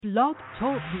Blog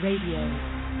Talk Radio.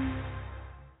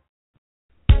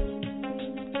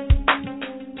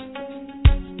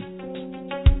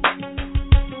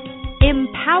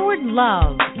 Empowered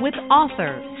Love with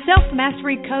author,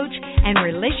 self-mastery coach, and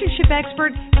relationship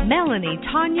expert Melanie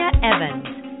Tanya Evans.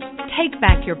 Take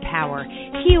back your power,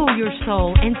 heal your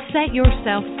soul, and set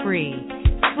yourself free.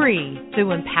 Free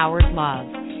through empowered love.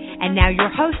 And now your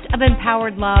host of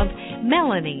Empowered Love,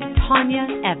 Melanie Tanya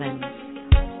Evans.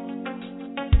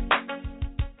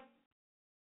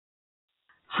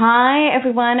 Hi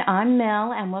everyone, I'm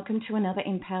Mel and welcome to another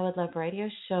Empowered Love radio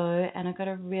show, and I've got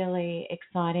a really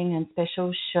exciting and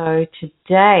special show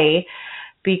today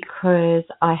because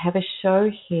I have a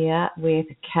show here with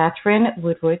Katherine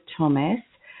Woodward Thomas,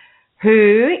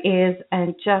 who is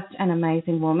just an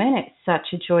amazing woman. It's such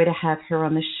a joy to have her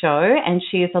on the show, and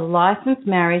she is a licensed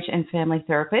marriage and family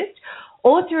therapist,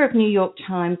 author of New York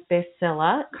Times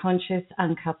bestseller Conscious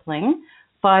Uncoupling,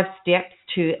 5 Steps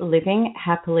to Living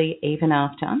Happily Even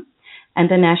After, and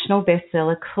the national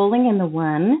bestseller Calling in the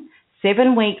One,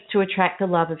 7 Weeks to Attract the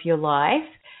Love of Your Life.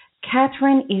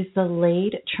 Katherine is the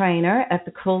lead trainer of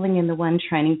the Calling in the One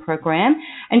training program,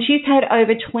 and she's had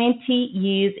over 20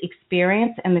 years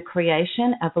experience in the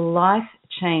creation of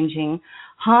life-changing,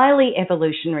 highly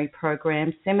evolutionary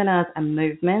programs, seminars and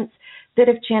movements that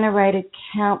have generated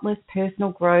countless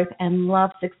personal growth and love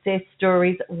success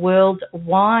stories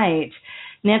worldwide.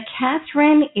 Now,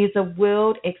 Katherine is a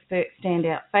world expert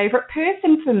standout favorite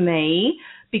person for me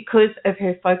because of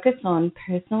her focus on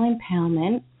personal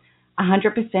empowerment,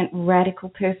 100% radical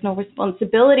personal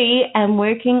responsibility, and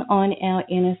working on our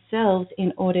inner selves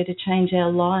in order to change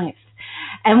our life.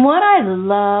 And what I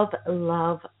love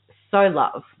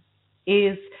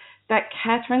is that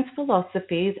Katherine's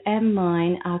philosophies and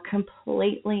mine are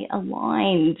completely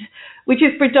aligned, which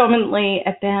is predominantly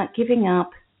about giving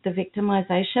up the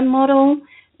victimization model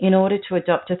in order to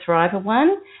adopt a thriver one.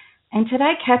 And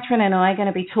today, Katherine and I are going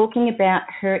to be talking about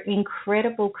her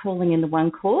incredible Calling in the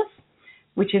One course,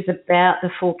 which is about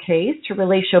the 4 keys to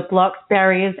release your blocks,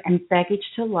 barriers, and baggage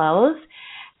to love,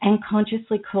 and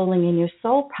consciously calling in your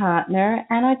soul partner.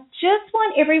 And I just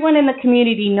want everyone in the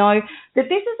community to know that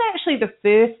this is actually the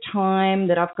first time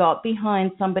that I've got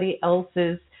behind somebody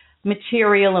else's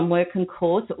material and work and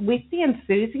course with the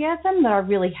enthusiasm that I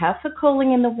really have for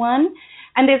Calling in the One.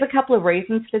 And there's a couple of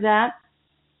reasons for that.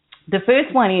 The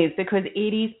first one is because it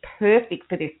is perfect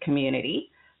for this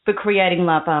community for creating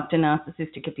love after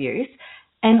narcissistic abuse.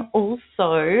 And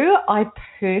also, I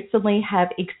personally have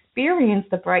experienced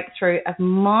the breakthrough of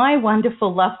my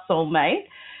wonderful love soulmate,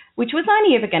 which was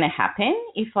only ever going to happen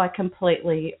if I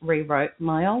completely rewrote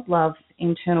my old love's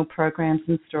internal programs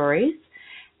and stories.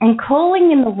 And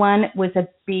Calling in the One was a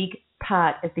big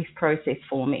part of this process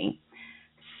for me.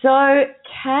 So,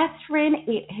 Katherine,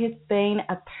 it has been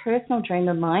a personal dream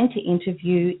of mine to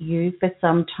interview you for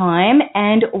some time,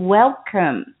 and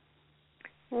welcome.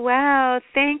 Wow,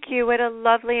 thank you. What a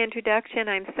lovely introduction.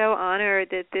 I'm so honored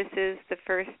that this is the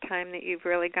first time that you've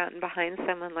really gotten behind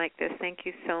someone like this. Thank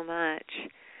you so much.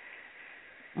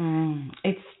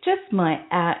 It's just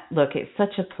look, it's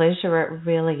such a pleasure. It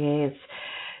really is.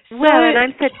 Well, and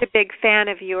I'm such a big fan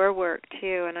of your work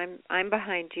too, and I'm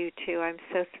behind you too. I'm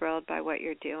so thrilled by what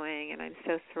you're doing, and I'm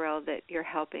so thrilled that you're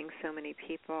helping so many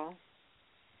people.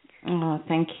 Oh,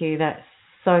 thank you. That's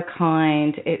so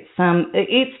kind.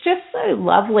 It's just so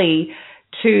lovely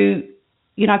to,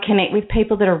 connect with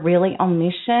people that are really on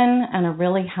mission and are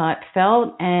really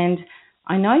heartfelt, and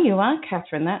I know you are,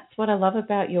 Katherine. That's what I love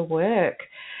about your work.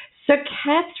 So,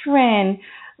 Katherine,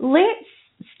 let's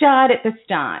start at the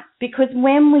start, because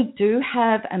when we do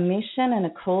have a mission and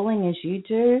a calling as you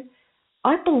do,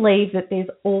 I believe that there's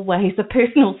always a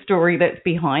personal story that's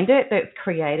behind it, that's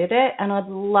created it, and I'd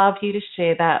love you to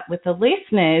share that with the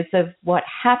listeners of what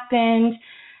happened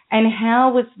and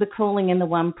how was the Calling in the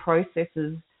One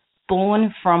processes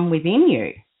born from within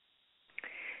you.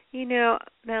 You know,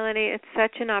 Melanie, it's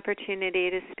such an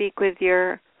opportunity to speak with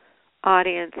your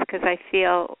audience because I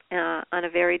feel on a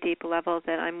very deep level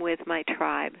that I'm with my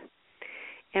tribe.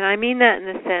 And I mean that in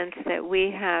the sense that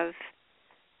we have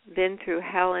been through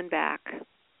hell and back,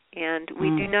 and we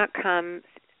do not come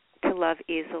to love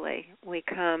easily. We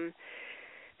come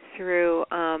through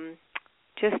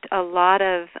just a lot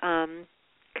of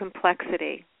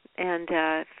complexity. And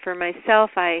for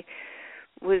myself, I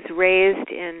was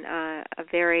raised in a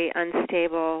very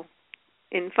unstable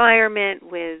environment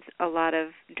with a lot of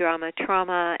drama,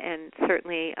 trauma, and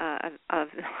certainly of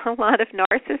a lot of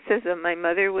narcissism. My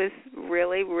mother was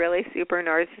really, really super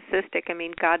narcissistic. I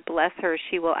mean, God bless her.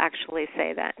 She will actually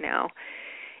say that now.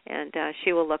 And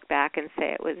she will look back and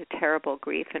say it was a terrible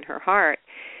grief in her heart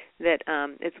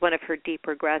it's one of her deep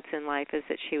regrets in life is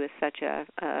that she was such a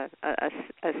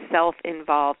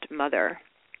self-involved mother.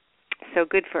 So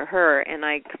good for her, and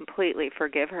I completely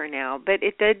forgive her now. But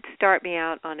it did start me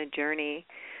out on a journey,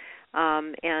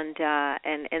 and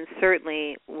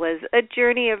certainly was a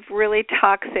journey of really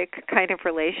toxic kind of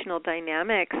relational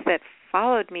dynamics that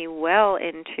followed me well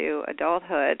into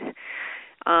adulthood.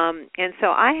 And so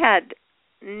I had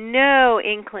no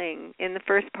inkling in the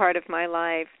first part of my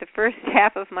life, the first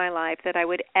half of my life, that I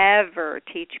would ever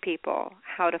teach people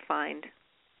how to find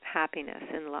happiness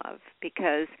in love,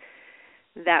 because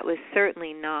that was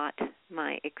certainly not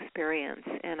my experience.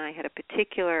 And I had a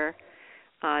particular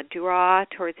draw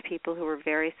towards people who were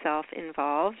very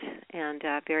self-involved and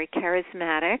very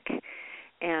charismatic,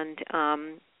 and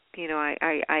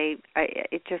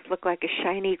it just looked like a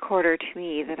shiny quarter to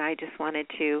me that I just wanted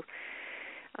to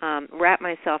wrap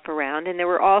myself around. And there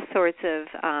were all sorts of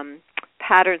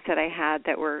patterns that I had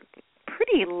that were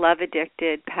pretty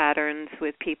love-addicted patterns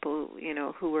with people,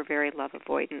 who were very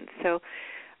love-avoidant. So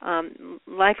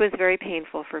life was very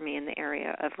painful for me in the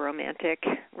area of romantic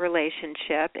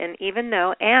relationship. And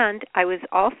I was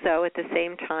also at the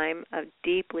same time a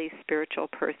deeply spiritual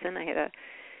person. I had a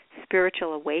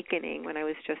spiritual awakening when I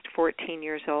was just 14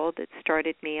 years old. It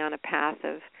started me on a path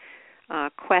of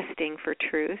questing for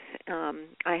truth.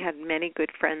 I had many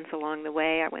good friends along the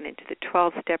way. I went into the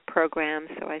 12-step program,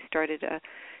 so I started a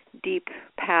deep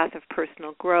path of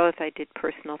personal growth. I did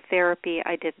personal therapy.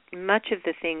 I did much of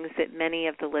the things that many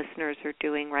of the listeners are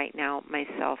doing right now,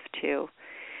 myself too.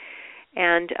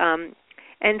 And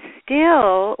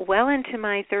still, well into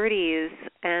my 30s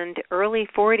and early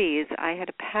 40s, I had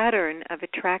a pattern of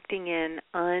attracting in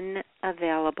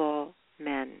unavailable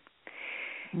men.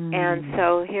 And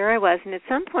so here I was, and at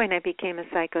some point I became a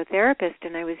psychotherapist,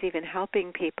 and I was even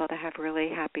helping people to have really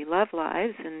happy love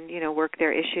lives and, work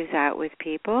their issues out with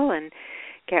people and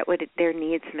get their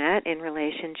needs met in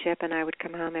relationship. And I would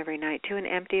come home every night to an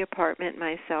empty apartment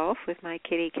myself with my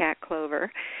kitty cat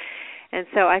Clover. And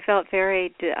so I felt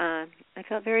very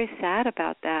sad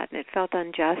about that, and it felt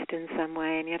unjust in some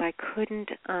way, and yet I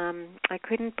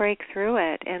couldn't break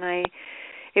through it. And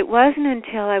it wasn't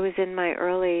until I was in my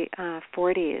early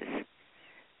 40s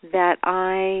that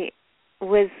I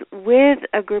was with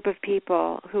a group of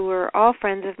people who were all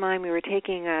friends of mine. We were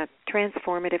taking a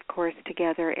transformative course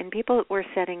together, and people were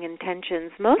setting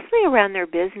intentions mostly around their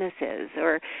businesses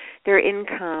or their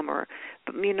income, or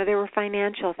there were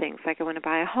financial things like I want to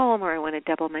buy a home or I want to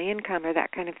double my income or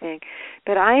that kind of thing.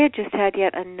 But I had just had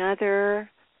yet another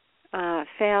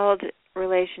failed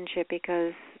relationship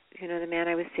because the man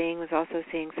I was seeing was also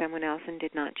seeing someone else and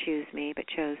did not choose me but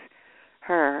chose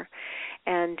her.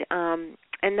 And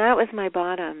that was my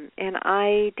bottom. And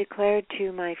I declared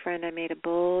to my friend, I made a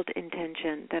bold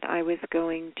intention that I was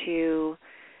going to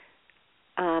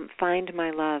find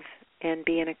my love and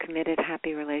be in a committed,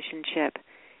 happy relationship,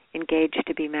 engaged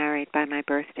to be married by my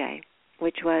birthday,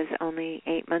 which was only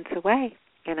 8 months away.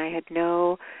 And I had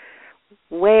no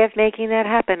way of making that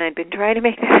happen. I'd been trying to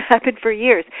make that happen for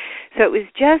years. So it was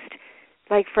just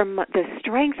like from the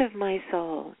strength of my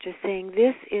soul, just saying,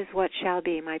 this is what shall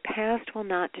be. My past will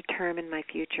not determine my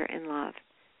future in love.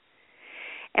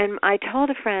 And I told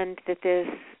a friend that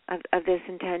of this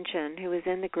intention who was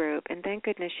in the group, and thank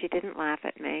goodness she didn't laugh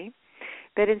at me.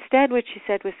 But instead what she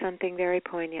said was something very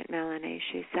poignant, Melanie.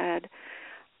 She said,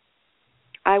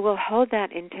 I will hold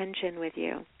that intention with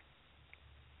you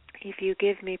if you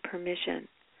give me permission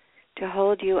to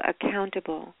hold you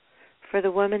accountable for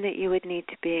the woman that you would need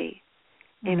to be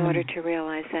in order to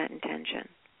realize that intention.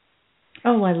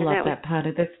 Oh, I love that part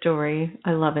of the story.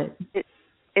 I love it.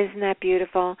 Isn't that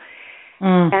beautiful?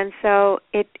 And so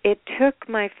it took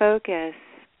my focus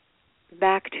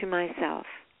back to myself.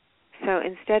 So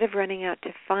instead of running out to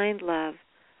find love,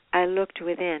 I looked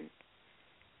within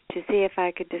to see if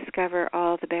I could discover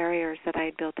all the barriers that I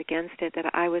had built against it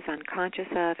that I was unconscious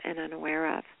of and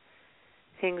unaware of.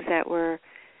 Things that were,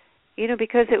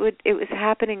 because it was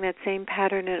happening, that same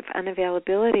pattern of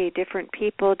unavailability, different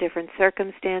people, different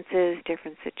circumstances,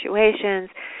 different situations,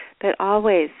 but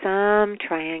always some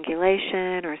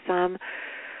triangulation or some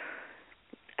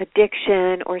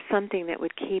addiction or something that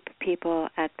would keep people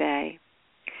at bay.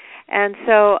 And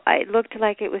so it looked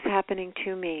like it was happening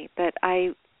to me, but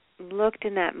I looked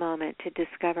in that moment to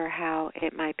discover how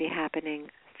it might be happening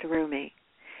through me.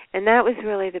 And that was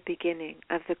really the beginning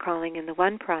of the Calling in the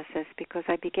One process, because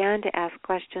I began to ask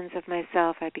questions of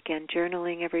myself. I began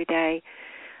journaling every day.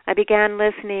 I began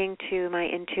listening to my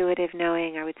intuitive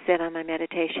knowing. I would sit on my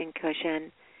meditation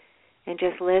cushion and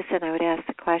just listen. I would ask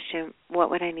the question, what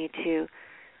would I need to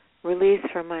release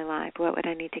from my life? What would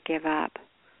I need to give up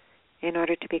in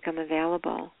order to become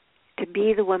available, to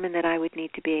be the woman that I would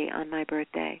need to be on my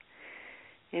birthday,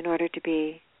 in order to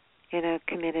be in a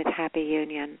committed, happy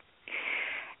union.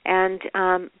 And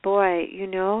boy,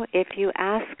 if you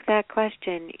ask that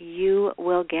question, you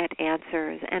will get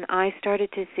answers. And I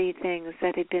started to see things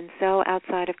that had been so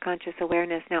outside of conscious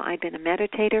awareness. Now, I'd been a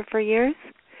meditator for years.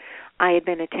 I had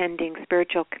been attending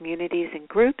spiritual communities and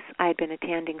groups. I had been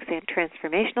attending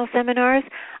transformational seminars.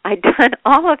 I'd done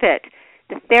all of it,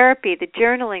 the therapy, the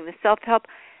journaling, the self-help.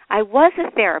 I was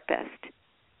a therapist.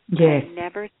 Yes. I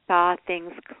never saw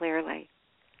things clearly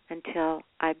until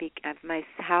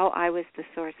how I was the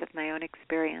source of my own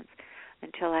experience,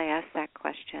 until I asked that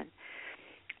question.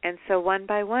 And so one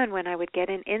by one, when I would get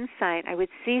an insight, I would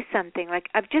see something like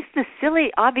just the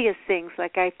silly, obvious things.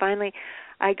 Like I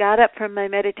got up from my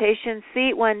meditation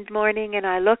seat one morning and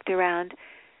I looked around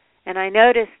and I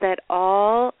noticed that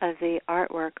all of the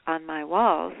artwork on my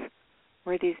walls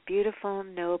were these beautiful,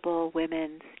 noble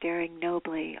women staring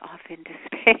nobly off into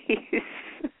space.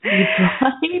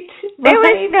 Right. There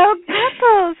was no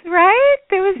couples, right?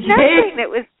 There was nothing Yes. that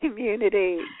was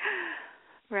community.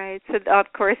 Right. So,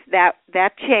 of course, that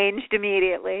changed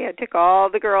immediately. I took all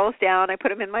the girls down. I put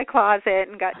them in my closet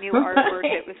and got new artwork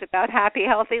that was about happy,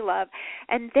 healthy love.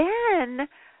 And then,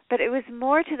 but it was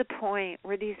more to the point,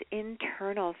 were these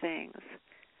internal things.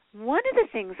 One of the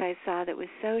things I saw that was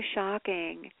so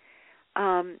shocking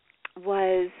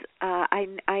was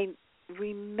I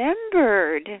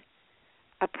remembered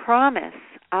a promise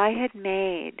I had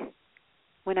made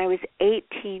when I was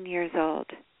 18 years old.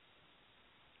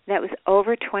 That was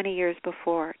over 20 years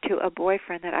before, to a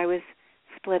boyfriend that I was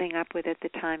splitting up with at the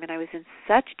time, and I was in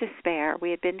such despair.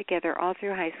 We had been together all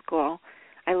through high school.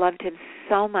 I loved him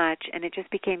so much, and it just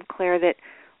became clear that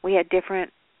we had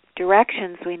different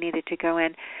directions we needed to go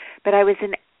in. But I was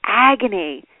in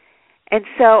agony. And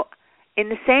so in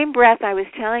the same breath I was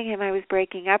telling him I was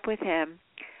breaking up with him,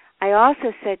 I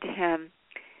also said to him,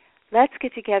 let's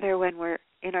get together when we're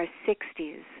in our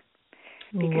 60s.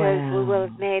 Because we will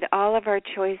have made all of our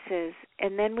choices,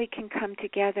 and then we can come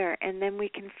together, and then we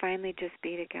can finally just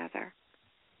be together.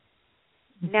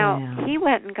 Now, he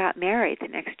went and got married the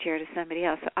next year to somebody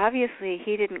else. So obviously,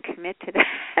 he didn't commit to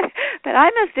that. But I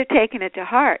must have taken it to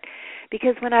heart.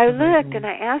 Because when I looked and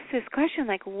I asked this question,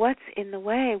 like, what's in the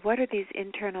way? What are these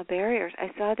internal barriers? I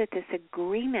saw that this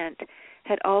agreement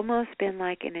had almost been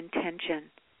like an intention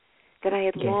that I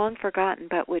had long forgotten,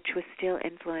 but which was still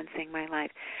influencing my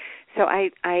life. So I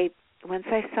once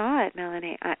I saw it,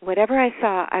 Melanie, whatever I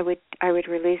saw, I would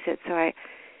release it. So I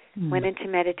went into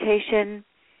meditation.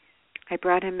 I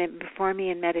brought him in before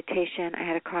me in meditation. I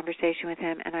had a conversation with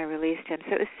him, and I released him.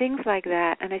 So it was things like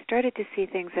that, and I started to see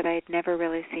things that I had never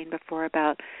really seen before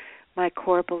about my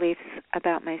core beliefs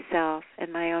about myself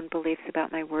and my own beliefs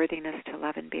about my worthiness to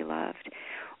love and be loved,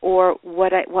 or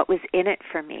what was in it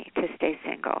for me to stay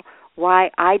single, why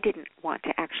I didn't want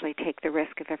to actually take the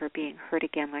risk of ever being hurt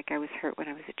again like I was hurt when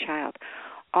I was a child.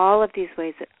 All of these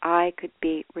ways that I could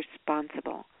be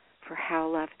responsible for how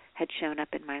love had shown up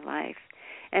in my life.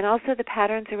 And also the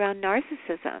patterns around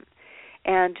narcissism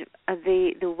and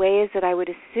the ways that I would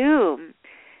assume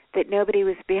that nobody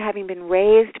was, having been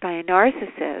raised by a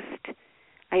narcissist,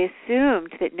 I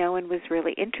assumed that no one was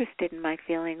really interested in my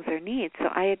feelings or needs. So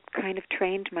I had kind of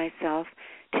trained myself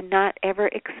to not ever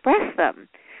express them,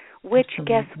 which,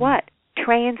 guess what,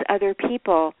 trains other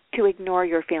people to ignore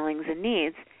your feelings and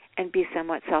needs and be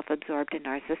somewhat self-absorbed and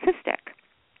narcissistic.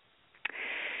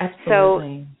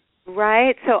 Absolutely.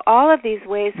 So all of these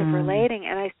ways of relating,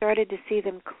 and I started to see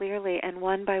them clearly, and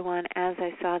one by one, as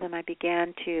I saw them, I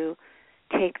began to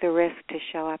take the risk to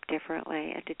show up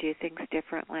differently and to do things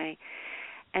differently.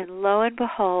 And lo and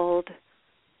behold,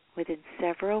 within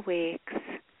several weeks,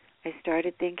 I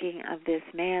started thinking of this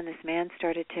man. This man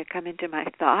started to come into my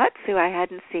thoughts, who I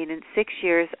hadn't seen in 6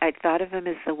 years. I'd thought of him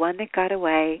as the one that got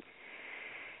away.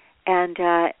 And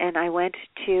I went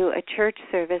to a church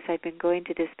service. I'd been going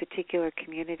to this particular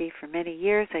community for many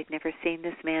years. I'd never seen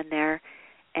this man there.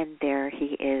 And there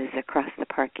he is across the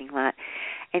parking lot.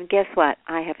 And guess what?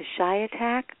 I have a shy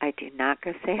attack. I do not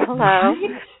go say hello.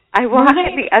 Right. I walk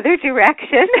in the other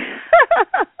direction.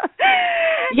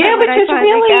 Yeah, which is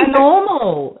really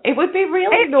normal. It would be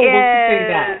really normal to do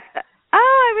that. Oh,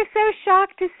 I was so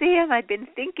shocked to see him. I'd been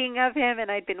thinking of him,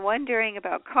 and I'd been wondering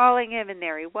about calling him, and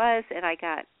there he was, and I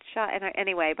got shot. And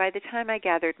anyway, by the time I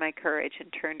gathered my courage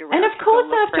and turned around, and of course,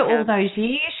 after all him, those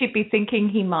years, you'd be thinking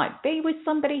he might be with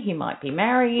somebody, he might be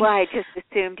married. Well, I just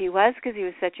assumed he was because he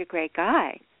was such a great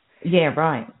guy. Yeah,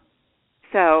 right.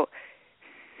 So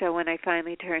when I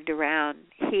finally turned around,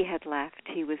 he had left.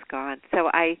 He was gone. So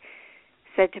I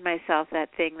said to myself that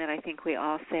thing that I think we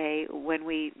all say when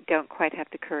we don't quite have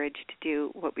the courage to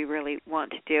do what we really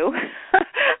want to do.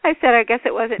 I said, I guess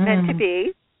it wasn't meant to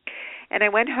be. And I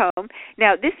went home.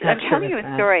 Now, I'm telling you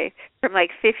a story from like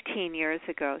 15 years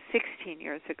ago, 16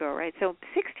 years ago, right? So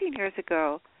 16 years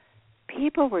ago,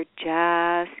 people were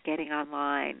just getting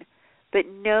online, but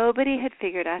nobody had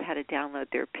figured out how to download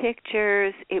their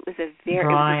pictures. It was a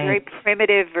very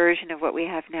primitive version of what we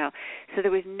have now. So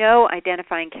there was no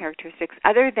identifying characteristics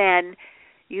other than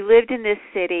you lived in this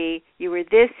city, you were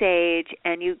this age,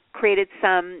 and you created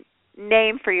some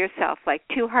name for yourself, like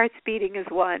 2 hearts beating as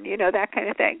one, that kind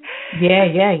of thing.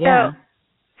 Yeah.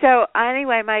 So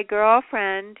anyway, my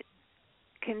girlfriend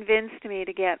convinced me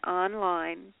to get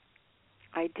online.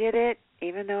 I did it,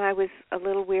 even though I was a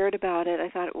little weird about it.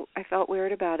 I felt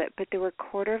weird about it, but there were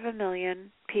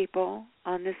 250,000 people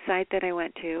on this site that I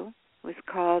went to. It was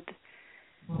called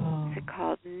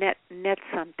Net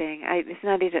something.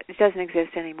 It doesn't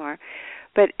exist anymore.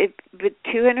 But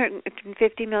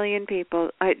 250 million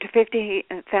people,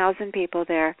 50,000 people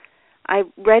there. I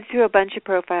read through a bunch of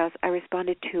profiles. I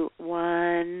responded to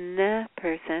one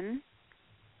person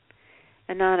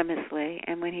anonymously,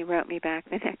 and when he wrote me back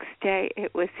the next day,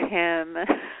 it was him.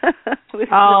 It was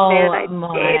the man I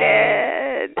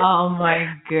dated. Oh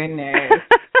my goodness.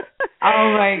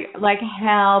 Like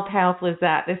how powerful is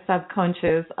that? The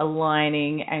subconscious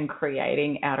aligning and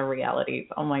creating outer realities.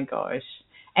 Oh my gosh.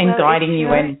 And guiding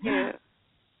you in.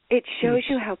 It shows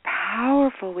you how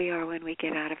powerful we are when we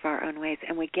get out of our own ways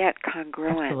and we get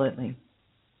congruent. Absolutely.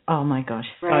 Oh my gosh,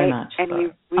 so much. And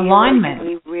so.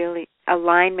 Alignment.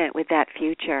 Alignment with that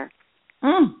future.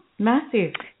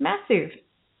 Massive.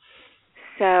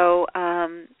 So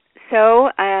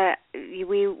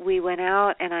we went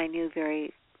out, and I knew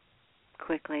very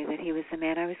quickly that he was the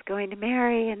man I was going to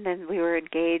marry, and then we were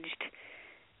engaged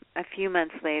a few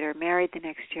months later, married the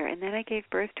next year, and then I gave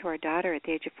birth to our daughter at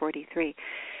the age of 43.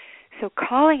 So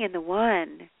calling in the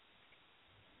one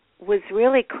was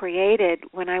really created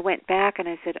when I went back and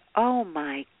I said, oh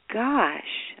my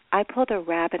gosh, I pulled a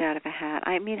rabbit out of a hat.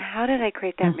 I mean, how did I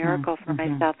create that miracle for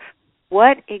myself?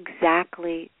 What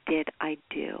exactly did I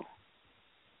do?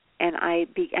 And I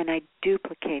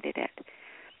duplicated it.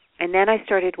 And then I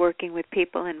started working with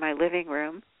people in my living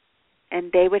room,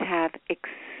 and they would have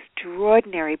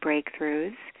extraordinary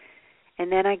breakthroughs.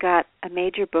 And then I got a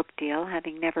major book deal,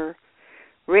 having never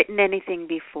written anything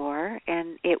before,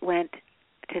 and it went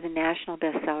to the national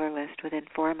bestseller list within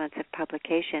 4 months of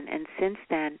publication. And since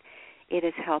then, it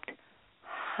has helped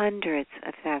hundreds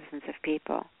of thousands of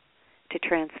people to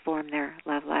transform their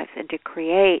love lives and to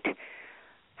create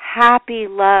happy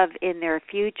love in their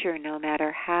future, no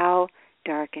matter how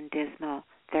dark and dismal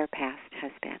their past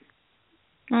has been.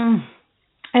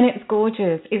 And it's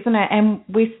gorgeous, isn't it? And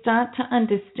we start to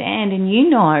understand, and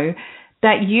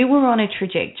that you were on a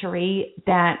trajectory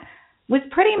that was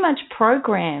pretty much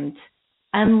programmed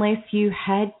unless you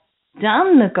had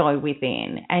done the go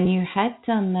within and you had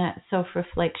done that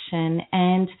self-reflection.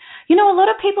 And, a lot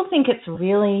of people think it's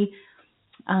really,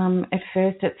 at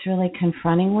first it's really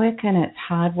confronting work and it's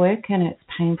hard work and it's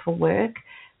painful work.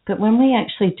 But when we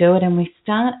actually do it and we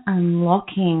start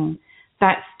unlocking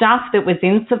that stuff that was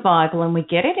in survival and we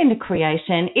get it into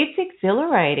creation, it's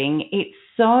exhilarating. It's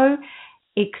so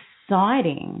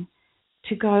exciting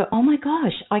to go, oh my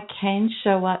gosh, I can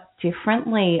show up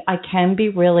differently. I can be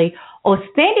really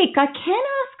authentic. I can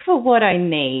ask for what I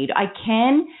need. I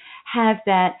can have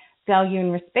that value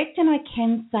and respect, and I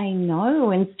can say no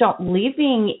and stop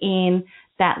living in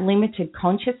that limited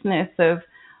consciousness of,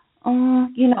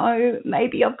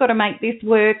 maybe I've got to make this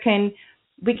work. And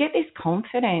we get this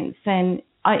confidence, and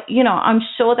I'm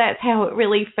sure that's how it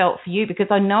really felt for you, because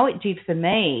I know it did for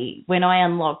me when I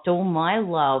unlocked all my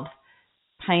love,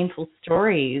 painful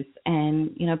stories.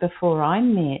 And, before I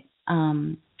met,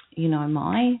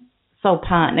 my soul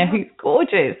partner, who's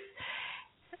gorgeous,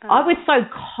 I was so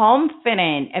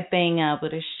confident at being able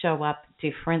to show up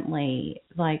differently.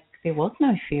 Like there was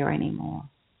no fear anymore.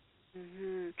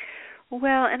 Mm-hmm.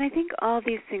 Well, and I think all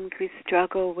these things we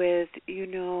struggle with,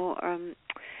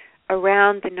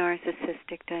 around the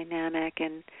narcissistic dynamic,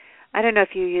 and I don't know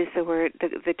if you use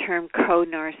the term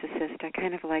co-narcissist. I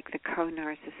kind of like the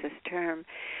co-narcissist term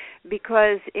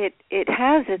because it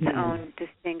has its own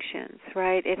distinctions,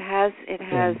 right? It has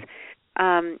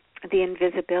the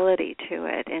invisibility to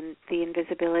it, and the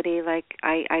invisibility, like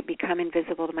I become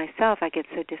invisible to myself. I get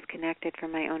so disconnected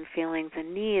from my own feelings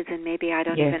and needs, and maybe I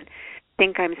don't even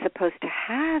think I'm supposed to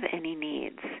have any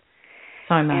needs.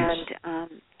 So much.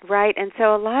 And right, and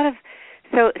so a lot of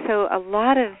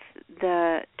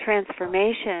the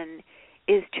transformation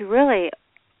is to really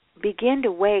begin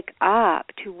to wake up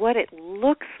to what it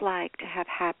looks like to have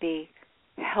happy,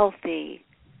 healthy,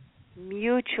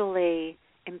 mutually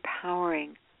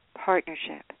empowering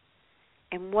partnership,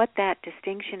 and what that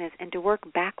distinction is, and to work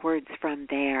backwards from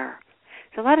there.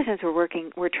 So a lot of times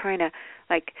we're trying to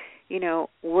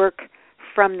work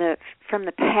from the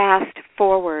past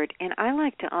forward, and I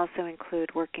like to also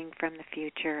include working from the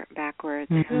future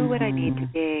backwards. Mm-hmm. Who would I need to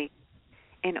be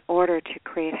in order to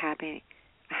create a happy,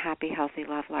 healthy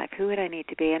love life? Who would I need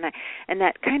to be? And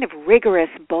that kind of rigorous,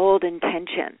 bold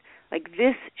intention, like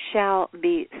this shall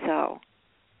be so,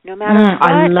 no matter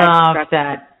what. I love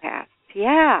that. Past.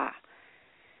 Yeah.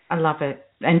 I love it.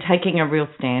 And taking a real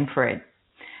stand for it.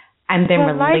 And then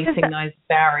releasing those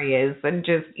barriers and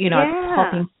just,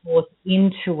 popping forth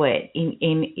into it in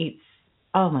its,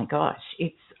 oh my gosh,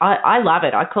 I love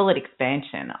it. I call it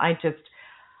expansion. I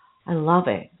love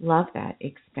it. Love that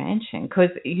expansion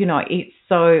because, it's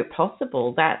so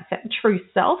possible that true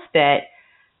self but,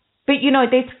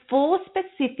 there's 4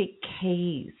 specific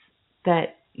keys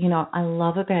that, I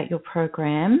love about your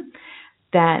program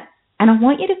and I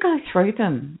want you to go through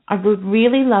them. I would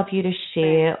really love you to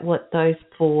share what those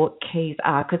 4 keys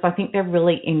are because I think they're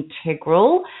really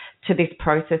integral to this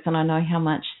process, and I know how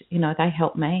much, they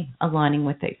help me aligning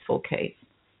with these 4 keys.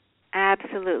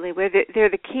 Absolutely.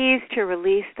 They're the keys to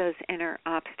release those inner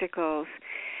obstacles.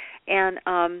 And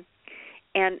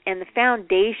the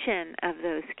foundation of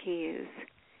those keys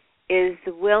is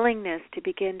the willingness to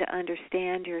begin to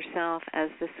understand yourself as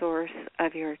the source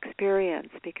of your experience,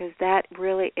 because that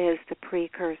really is the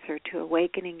precursor to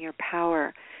awakening your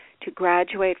power, to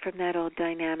graduate from that old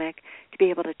dynamic, to be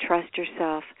able to trust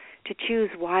yourself, to choose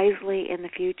wisely in the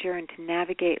future, and to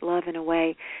navigate love in a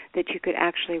way that you could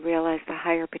actually realize the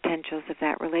higher potentials of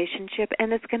that relationship,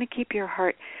 and it's going to keep your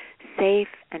heart safe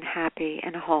and happy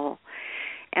and whole.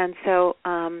 And so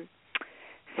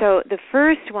the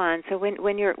first one,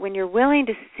 when you're willing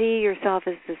to see yourself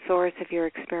as the source of your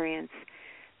experience,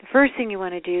 the first thing you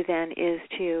want to do then is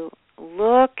to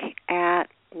look at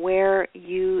where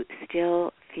you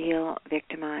still feel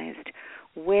victimized,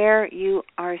 where you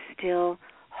are still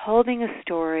holding a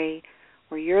story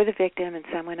where you're the victim and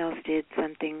someone else did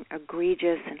something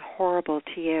egregious and horrible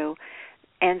to you.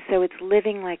 And so it's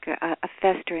living like a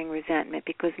festering resentment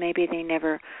because maybe they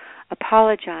never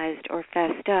apologized or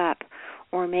fessed up,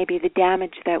 or maybe the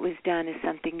damage that was done is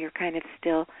something you're kind of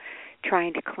still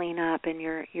trying to clean up and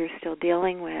you're still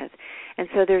dealing with. And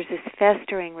so there's this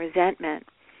festering resentment.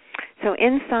 So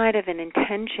inside of an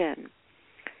intention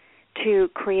to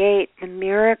create the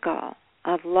miracle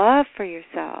of love for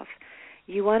yourself,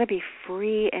 you want to be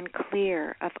free and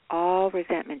clear of all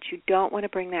resentment. You don't want to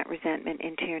bring that resentment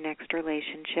into your next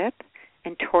relationship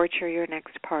and torture your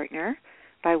next partner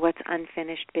by what's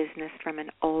unfinished business from an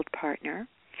old partner.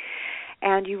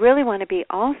 And you really want to be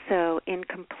also in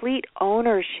complete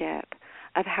ownership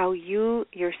of how you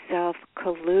yourself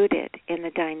colluded in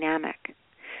the dynamic.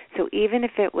 So even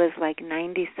if it was like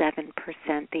 97%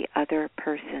 the other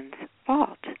person's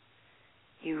fault,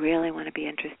 you really want to be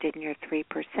interested in your 3%.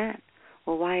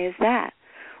 Well, why is that?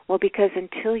 Well, because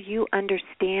until you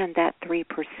understand that 3%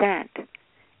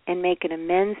 and make an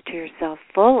amends to yourself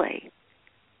fully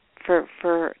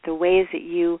for the ways that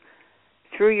you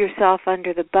threw yourself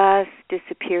under the bus,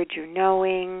 disappeared your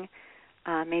knowing,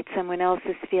 made someone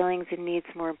else's feelings and needs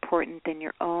more important than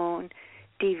your own,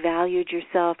 devalued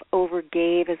yourself,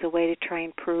 overgave as a way to try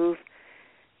and prove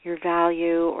your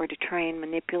value or to try and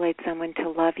manipulate someone to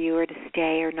love you or to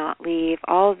stay or not leave,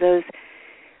 all of those,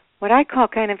 what I call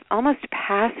kind of almost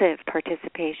passive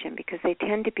participation, because they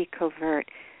tend to be covert.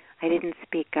 I didn't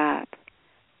speak up.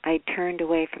 I turned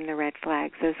away from the red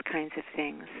flags, those kinds of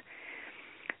things.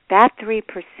 That 3%,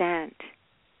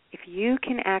 if you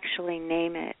can actually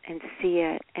name it and see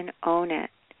it and own it,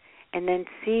 and then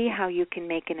see how you can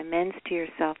make an amends to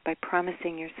yourself by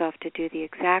promising yourself to do the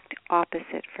exact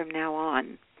opposite from now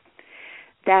on,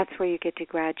 that's where you get to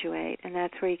graduate, and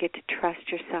that's where you get to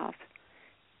trust yourself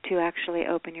to actually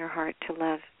open your heart to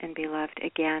love and be loved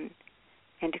again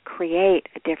and to create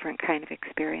a different kind of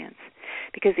experience.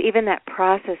 Because even that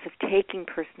process of taking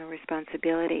personal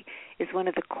responsibility is one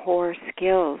of the core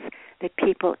skills that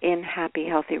people in happy,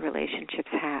 healthy relationships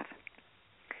have.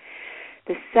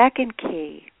 The second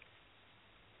key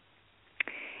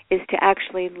is to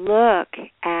actually look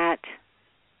at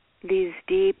these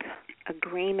deep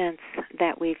agreements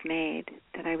that we've made,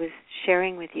 that I was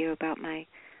sharing with you about my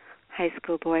high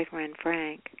school boyfriend,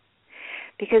 Frank.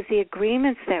 Because the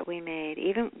agreements that we made,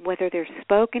 even whether they're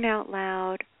spoken out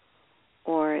loud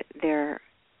or they're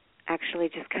actually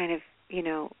just kind of,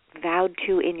 vowed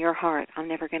to in your heart, I'm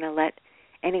never going to let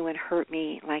anyone hurt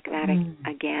me like that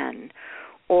again.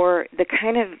 Or the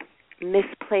kind of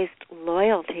misplaced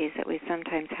loyalties that we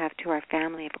sometimes have to our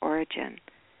family of origin.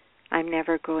 I'm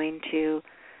never going to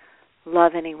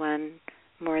love anyone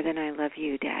more than I love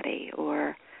you, Daddy.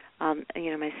 Or,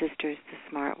 my sister's the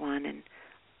smart one, and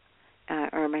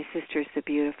or my sister's the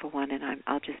beautiful one, and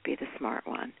I'll just be the smart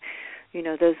one.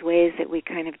 Those ways that we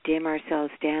kind of dim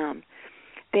ourselves down.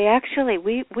 They actually,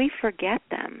 we forget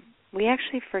them. We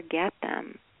actually forget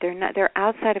them. They're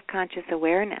outside of conscious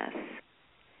awareness.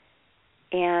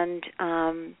 And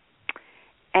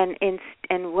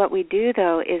what we do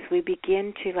though is we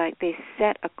begin to they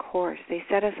set a course. They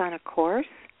set us on a course,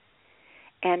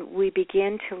 and we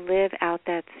begin to live out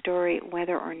that story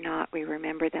whether or not we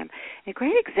remember them. A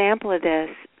great example of this,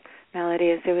 Melody,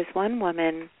 is there was one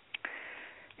woman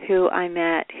who I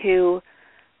met who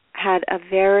had a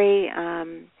very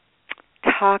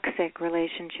toxic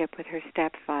relationship with her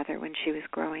stepfather when she was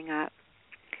growing up.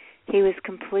 He was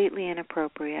completely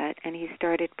inappropriate, and he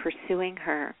started pursuing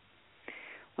her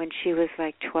when she was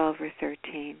 12 or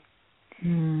 13.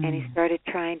 And he started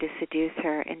trying to seduce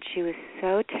her, and she was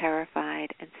so terrified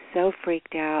and so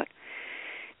freaked out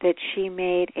that she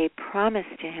made a promise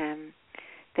to him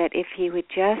that if he would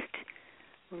just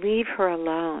leave her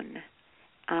alone,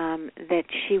 that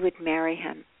she would marry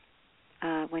him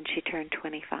when she turned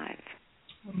 25.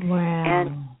 Wow.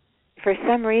 And for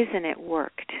some reason it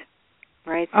worked,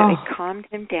 right? So it calmed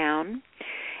him down,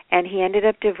 and he ended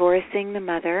up divorcing the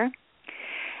mother.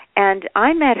 And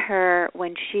I met her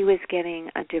when she was getting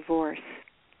a divorce,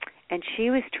 and she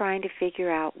was trying to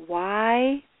figure out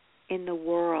why in the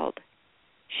world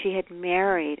she had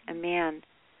married a man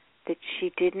that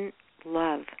she didn't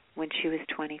love when she was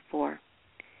 24.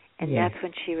 And that's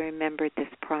when she remembered this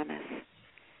promise.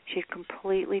 She'd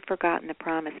completely forgotten the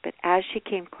promise, but as she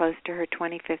came close to her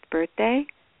 25th birthday,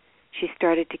 she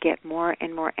started to get more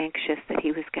and more anxious that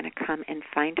he was going to come and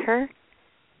find her.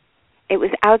 It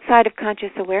was outside of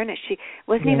conscious awareness. She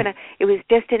wasn't even it was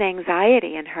just an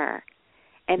anxiety in her,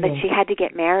 and that she had to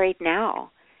get married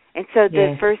now. And so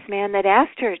the first man that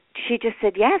asked her, she just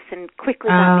said yes and quickly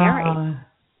got married.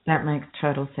 That makes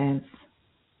total sense.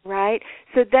 Right?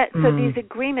 So these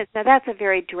agreements, now that's a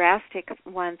very drastic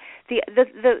one. The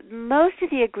most of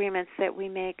the agreements that we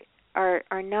make are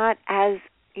not as,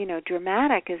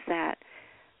 dramatic as that.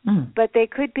 But they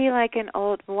could be like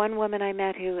one woman I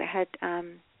met who had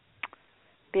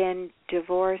been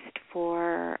divorced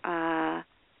for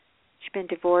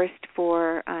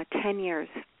 10 years,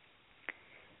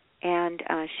 and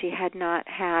she had not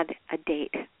had a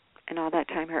date. And all that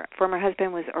time, her former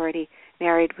husband was already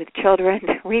married with children,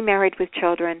 remarried with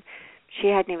children. She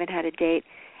hadn't even had a date.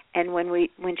 And when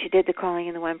she did the calling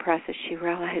in the one process, she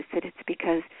realized that it's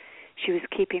because she was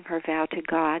keeping her vow to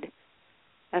God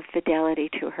of fidelity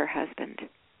to her husband.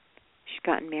 She'd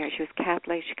gotten married. She was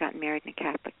Catholic. She got married in a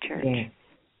Catholic church. Yes.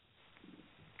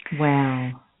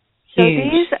 Wow. So huge.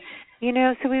 these,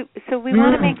 so we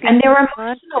want to make these, and they're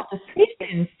emotional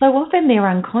decisions. So often they're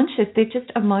unconscious. They're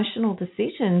just emotional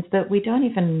decisions that we don't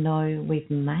even know we've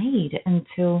made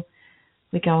until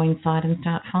we go inside and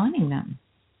start finding them.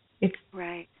 It's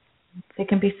right. There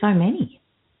can be so many.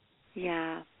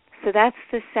 Yeah. So that's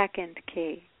the second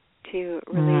key to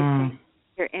releasing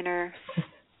your inner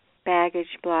baggage,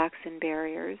 blocks, and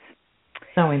barriers.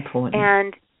 So important.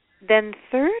 And then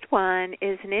third one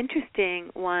is an interesting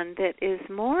one that is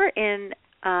more in,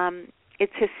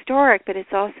 it's historic, but it's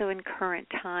also in current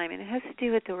time. And it has to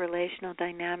do with the relational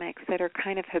dynamics that are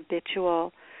kind of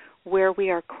habitual, where we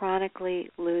are chronically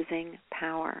losing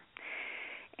power.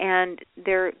 And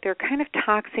they're kind of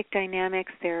toxic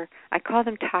dynamics. I call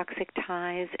them toxic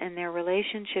ties, and they're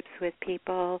relationships with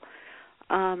people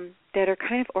that are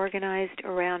kind of organized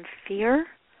around fear,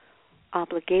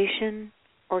 obligation,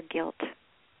 or guilt.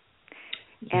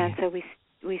 Yeah. And so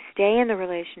we stay in the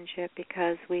relationship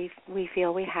because we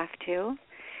feel we have to,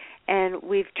 and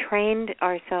we've trained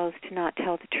ourselves to not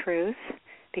tell the truth,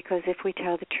 because if we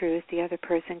tell the truth, the other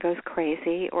person goes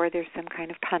crazy, or there's some kind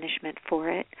of punishment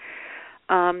for it.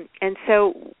 And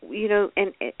so,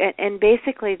 and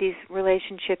basically these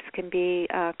relationships can be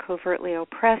covertly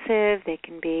oppressive. They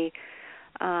can be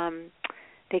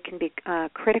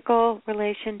critical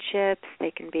relationships.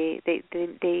 They can be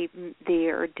they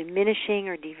are diminishing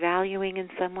or devaluing in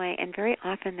some way, and very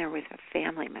often they're with a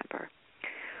family member,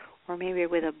 or maybe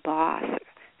with a boss,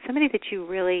 somebody that you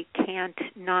really can't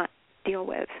not deal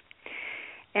with.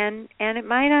 And it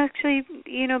might actually,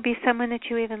 be someone that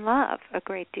you even love a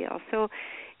great deal. So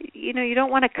you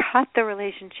don't want to cut the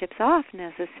relationships off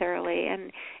necessarily,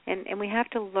 and we have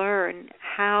to learn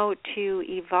how to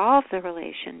evolve the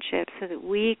relationship so that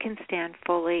we can stand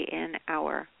fully in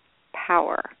our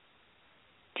power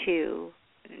to,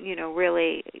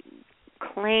 really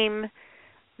claim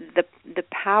the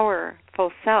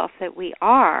powerful self that we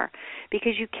are,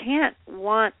 because you can't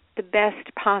want the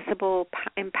best possible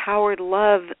empowered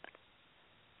love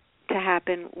to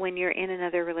happen when you're in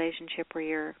another relationship where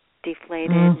you're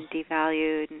deflated and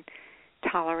devalued and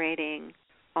tolerating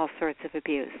all sorts of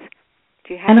abuse.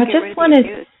 Do you have to get rid of the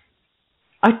abuse?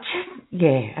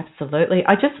 Absolutely.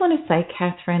 I just want to say,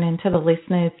 Katherine, and to the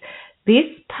listeners, this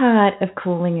part of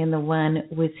calling in the one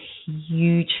was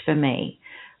huge for me,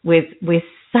 with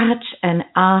such an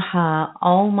aha,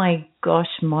 oh my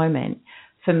gosh moment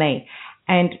for me.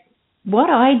 And what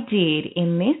I did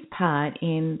in this part,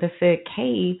 in the third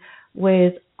key,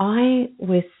 was I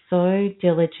was so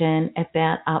diligent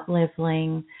about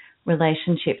up-leveling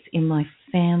relationships in my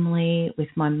family, with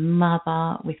my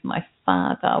mother, with my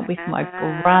father, with my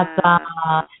brother,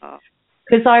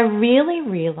 because I really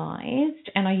realized,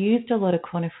 and I used a lot of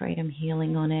quantum freedom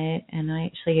healing on it, and I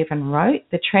actually even wrote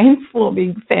the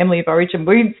Transforming Family of Origin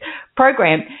Wounds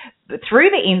program through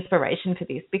the inspiration for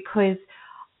this, because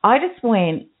I just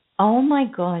went, oh my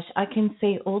gosh, I can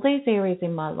see all these areas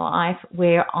in my life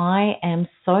where I am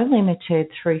so limited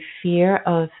through fear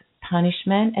of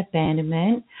punishment,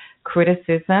 abandonment,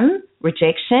 criticism,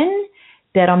 rejection,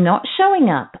 that I'm not showing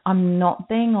up, I'm not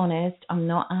being honest, I'm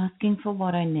not asking for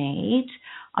what I need,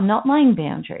 I'm not laying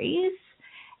boundaries.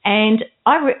 And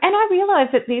I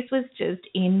realized that this was just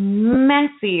in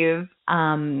massive,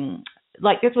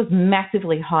 this was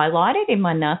massively highlighted in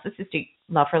my narcissistic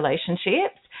love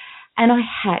relationships. And I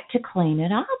had to clean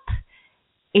it up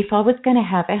if I was going to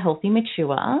have a healthy,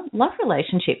 mature love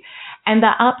relationship. And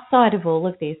the upside of all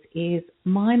of this is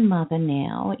my mother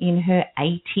now, in her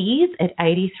 80s, at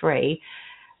 83,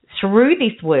 through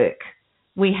this work,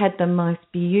 we had the most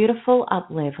beautiful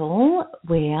up level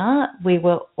where we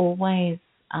were always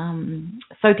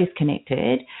so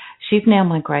disconnected. She's now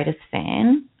my greatest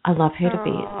fan. I love her to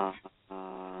bits.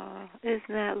 Oh, isn't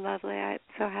that lovely? I'm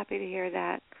so happy to hear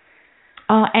that.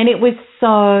 And it was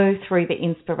so through the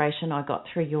inspiration I got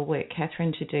through your work,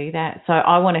 Katherine, to do that. So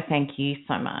I want to thank you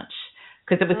so much,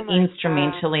 because it was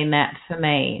instrumental in that for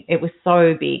me. It was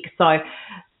so big. So,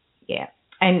 yeah.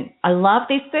 And I love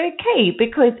this third key,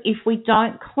 because if we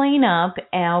don't clean up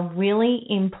our really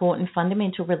important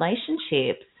fundamental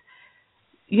relationships,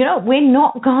 we're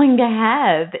not going to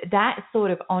have that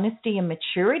sort of honesty and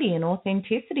maturity and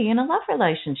authenticity in a love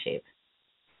relationship.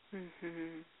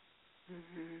 Mhm.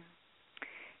 Mhm.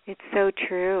 It's so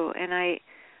true, and I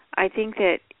think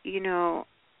that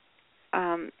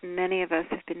many of us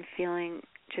have been feeling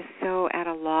just so at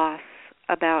a loss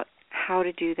about how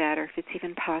to do that, or if it's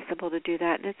even possible to do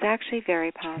that, and it's actually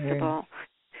very possible.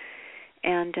 True.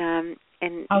 And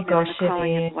in the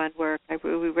Calling in One work, we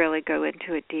really go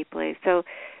into it deeply. So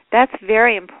that's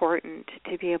very important,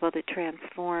 to be able to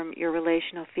transform your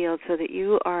relational field so that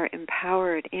you are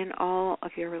empowered in all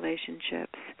of your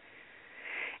relationships.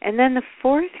 And then the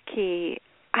fourth key,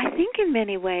 I think in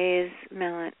many ways,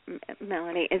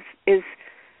 Melanie, is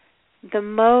the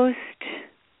most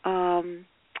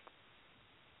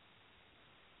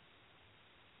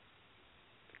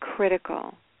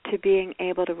critical to being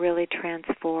able to really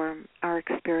transform our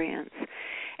experience.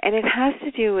 And it has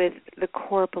to do with the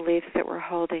core beliefs that we're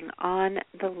holding on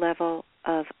the level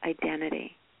of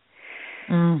identity.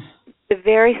 The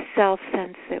very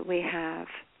self-sense that we have.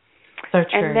 So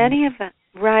true. And many of them,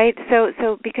 right?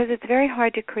 So because it's very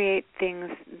hard to create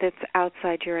things that's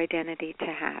outside your identity to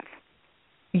have.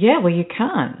 Yeah, well, you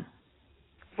can't.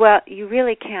 Well, you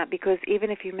really can't, because even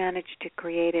if you manage to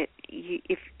create it,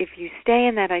 if you stay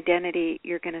in that identity,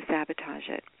 you're going to sabotage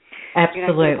it. Absolutely. You're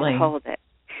not going to be able to hold it.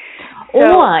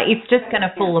 Or it's just going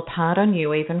to fall apart on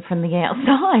you, even from the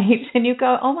outside, and you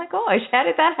go, oh my gosh, how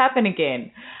did that happen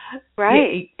again?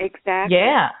 Right, exactly.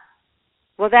 Yeah.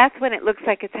 Well, that's when it looks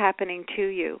like it's happening to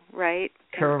you, right?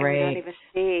 Correct. And we don't even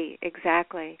see,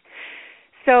 exactly.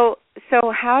 So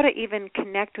how to even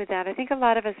connect with that? I think a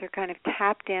lot of us are kind of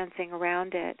tap dancing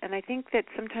around it, and I think that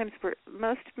sometimes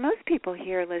most people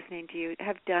here listening to you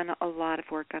have done a lot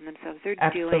of work on themselves. They're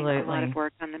doing a lot of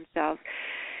work on themselves.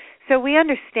 So we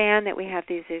understand that we have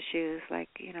these issues like,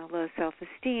 low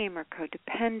self-esteem or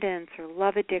codependence or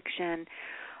love addiction.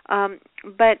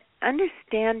 But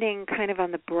understanding kind of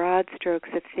on the broad strokes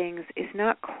of things is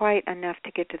not quite enough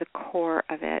to get to the core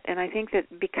of it. And I think that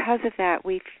because of that,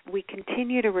 we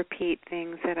continue to repeat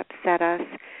things that upset us,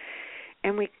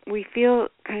 and we feel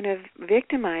kind of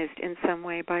victimized in some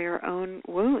way by our own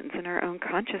wounds and our own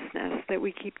consciousness, that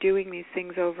we keep doing these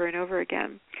things over and over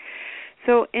again.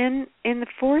 So in the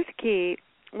fourth key,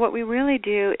 what we really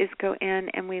do is go in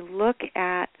and we look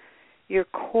at your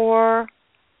core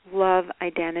love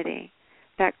identity,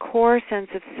 that core sense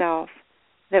of self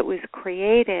that was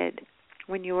created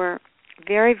when you were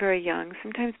very, very young,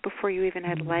 sometimes before you even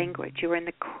had language. You were in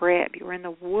the crib, you were in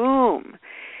the womb.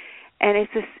 And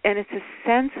it's a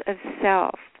sense of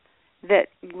self that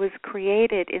was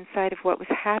created inside of what was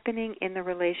happening in the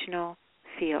relational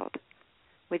field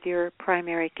with your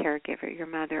primary caregiver, your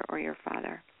mother or your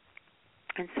father.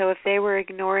 And so if they were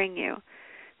ignoring you,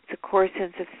 it's a core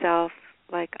sense of self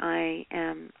like I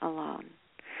am alone.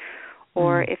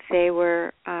 Or if they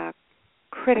were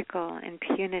critical and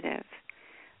punitive,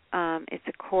 it's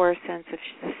a core sense of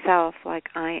self like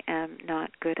I am not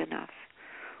good enough.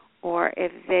 Or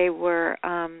if they were,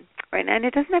 and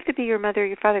it doesn't have to be your mother or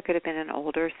your father, it could have been an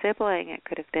older sibling, it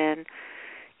could have been,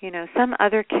 some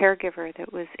other caregiver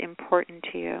that was important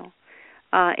to you.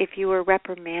 If you were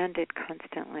reprimanded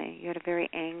constantly, you had a very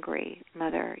angry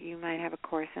mother, you might have a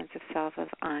core sense of self of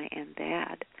I am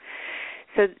bad.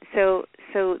 So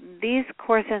these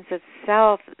core sense of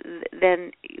self,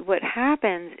 then what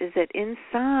happens is that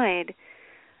inside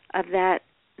of that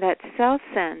self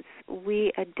sense,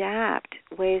 we adapt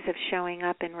ways of showing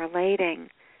up and relating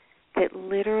that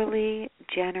literally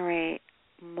generate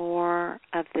more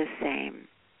of the same.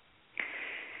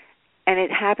 And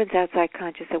it happens outside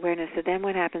conscious awareness. So then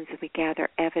what happens is we gather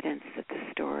evidence that the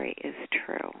story is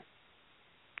true.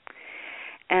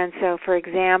 And so, for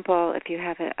example, if you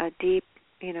have a deep,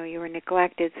 you were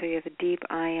neglected, so you have a deep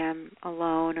I am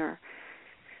alone or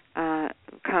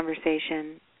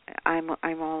conversation, I'm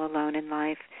all alone in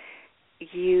life,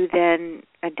 you then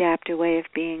adapt a way of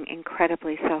being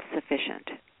incredibly self-sufficient.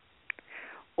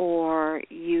 Or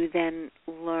you then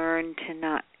learn to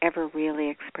not ever really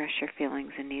express your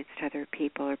feelings and needs to other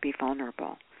people or be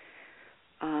vulnerable.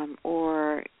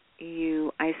 Or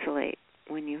you isolate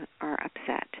when you are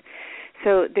upset.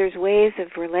 So there's ways of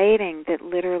relating that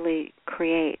literally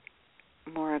create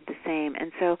more of the same.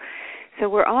 And so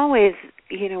we're always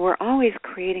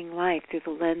creating life through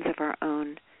the lens of our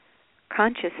own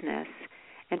consciousness.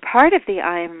 And part of the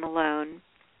I am alone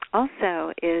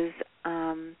also is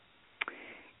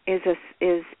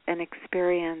an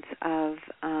experience of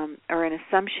or an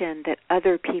assumption that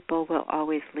other people will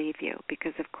always leave you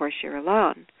because, of course, you're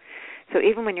alone. So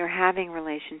even when you're having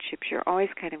relationships, you're always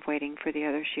kind of waiting for the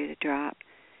other shoe to drop.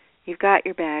 You've got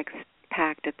your bags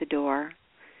packed at the door.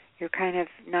 You're kind of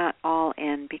not all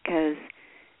in because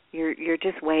you're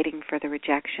just waiting for the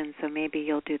rejection, so maybe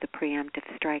you'll do the preemptive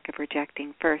strike of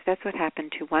rejecting first. That's what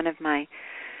happened to one of my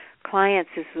clients.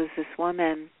 This was this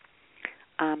woman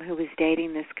who was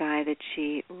dating this guy that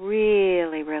she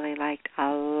really, really liked a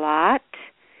lot,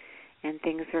 and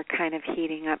things were kind of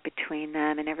heating up between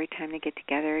them, and every time they get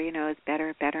together, it's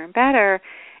better, better, and better,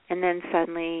 and then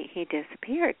suddenly he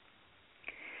disappeared.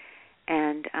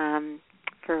 And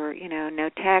for, no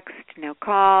text, no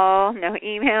call, no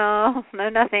email, no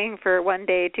nothing for 1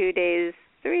 day, 2 days,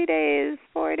 3 days,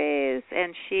 4 days.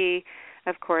 And she,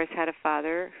 of course, had a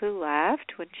father who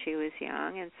left when she was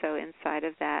young. And so inside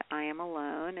of that, I am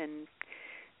alone and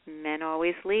men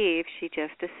always leave. She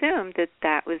just assumed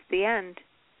that was the end.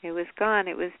 It was gone.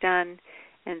 It was done.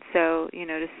 And so,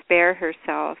 to spare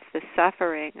herself the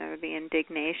suffering or the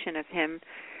indignation of him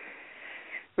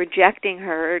rejecting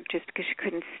her just because she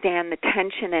couldn't stand the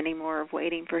tension anymore of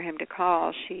waiting for him to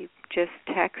call, she just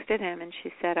texted him and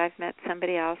she said, I've met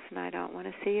somebody else and I don't want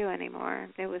to see you anymore.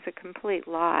 It was a complete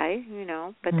lie,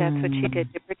 but that's what she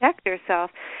did to protect herself.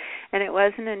 And it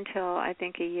wasn't until I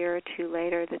think a year or two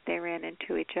later that they ran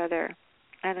into each other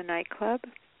at a nightclub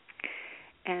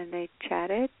and they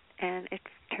chatted, and it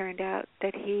turned out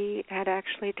that he had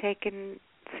actually taken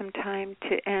some time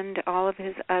to end all of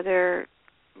his other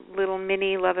little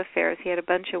mini love affairs. He had a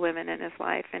bunch of women in his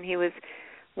life, and he was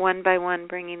one by one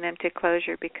bringing them to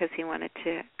closure because he wanted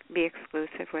to be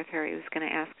exclusive with her. He was going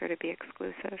to ask her to be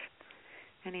exclusive,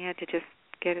 and he had to just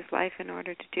get his life in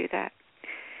order to do that.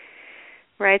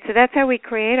 Right, so that's how we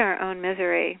create our own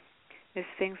misery, is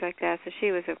things like that. So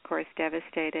she was, of course,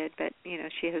 devastated, but,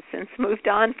 she has since moved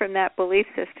on from that belief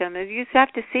system. And you just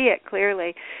have to see it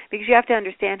clearly because you have to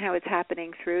understand how it's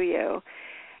happening through you.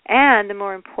 And the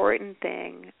more important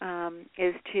thing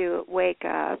is to wake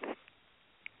up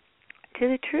to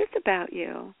the truth about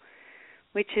you,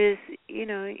 which is,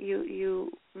 you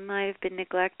might have been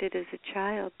neglected as a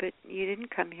child, but you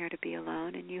didn't come here to be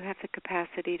alone, and you have the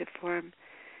capacity to form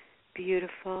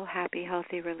beautiful, happy,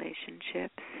 healthy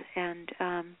relationships. And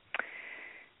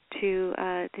to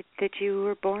that you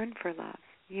were born for love.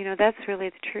 You know, that's really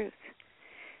the truth.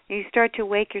 And you start to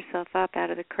wake yourself up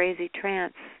out of the crazy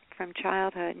trance from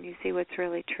childhood, and you see what's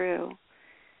really true.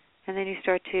 And then you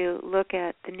start to look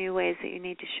at the new ways that you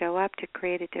need to show up to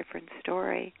create a different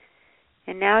story.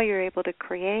 And now you're able to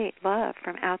create love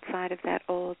from outside of that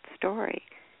old story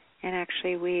and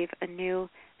actually weave a new,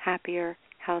 happier,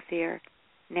 healthier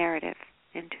narrative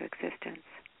into existence.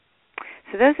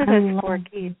 So those are those four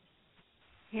keys.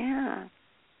 Yeah.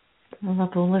 I love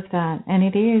all of that. And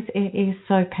it is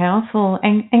so powerful.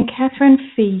 And Katherine,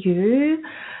 for you,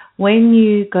 when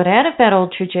you got out of that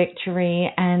old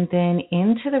trajectory and then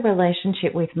into the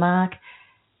relationship with Mark,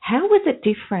 how was it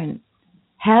different?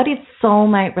 How did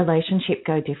soulmate relationship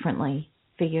go differently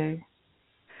for you?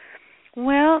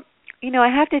 Well, you know,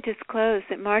 I have to disclose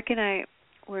that Mark and I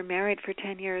were married for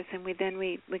 10 years, and we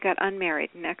got unmarried,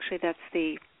 and actually that's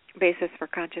the basis for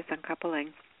conscious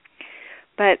uncoupling.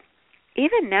 But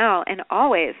even now and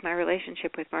always, my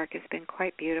relationship with Mark has been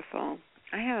quite beautiful.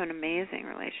 I have an amazing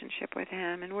relationship with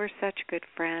him, and we're such good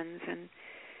friends. And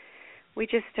we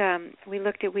just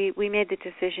we made the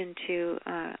decision to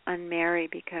unmarry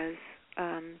because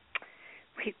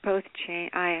we both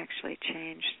changed. I actually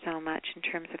changed so much in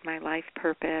terms of my life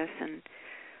purpose and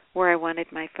where I wanted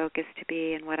my focus to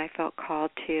be and what I felt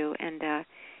called to. And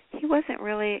he wasn't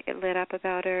really lit up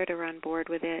about it or on board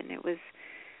with it, and it was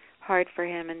hard for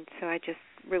him, and so I just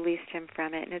released him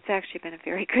from it. And it's actually been a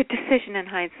very good decision in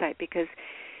hindsight because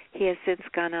he has since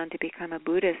gone on to become a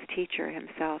Buddhist teacher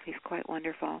himself. He's quite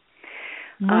wonderful.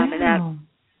 Wow.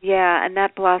 And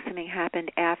that blossoming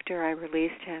happened after I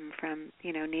released him from,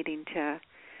 needing to,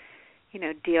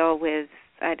 deal with,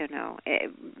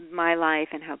 my life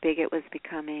and how big it was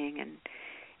becoming. And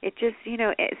it just,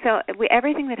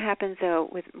 everything that happens, though,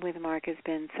 with Mark has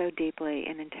been so deeply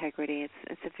in integrity.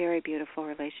 It's a very beautiful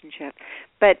relationship.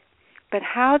 But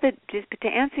to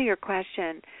answer your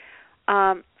question,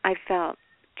 I felt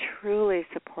truly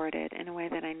supported in a way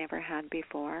that I never had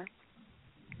before.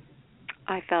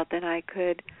 I felt that I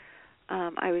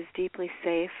was deeply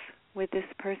safe with this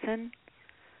person.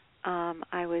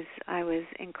 I was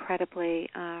incredibly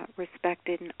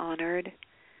respected and honored.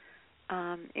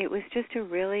 It was just a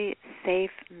really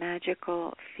safe,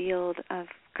 magical field of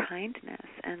kindness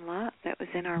and love that was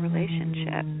in our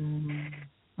relationship.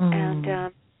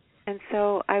 And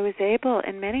so I was able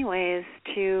in many ways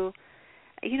to,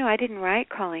 I didn't write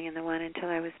Calling in the One until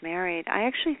I was married. I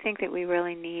actually think that we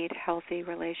really need healthy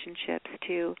relationships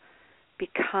to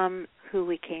become who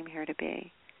we came here to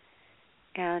be.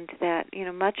 And that,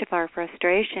 much of our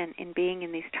frustration in being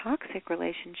in these toxic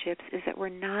relationships is that we're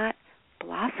not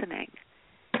blossoming.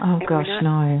 Oh, and gosh,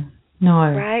 no.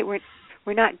 Right?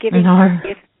 We're not giving our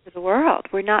gifts to the world.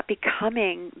 We're not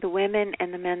becoming the women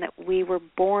and the men that we were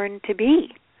born to be.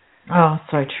 Oh,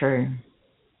 so true.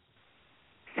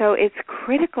 So it's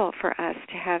critical for us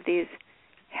to have these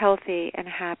healthy and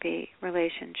happy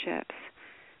relationships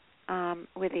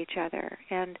with each other.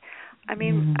 And, I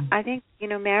think,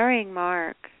 marrying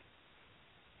Mark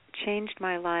changed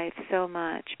my life so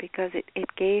much because it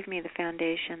gave me the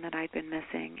foundation that I'd been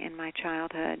missing in my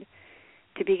childhood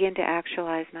to begin to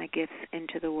actualize my gifts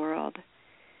into the world.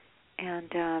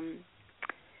 And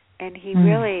he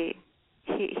really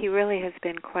has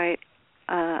been quite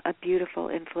a beautiful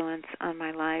influence on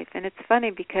my life. And it's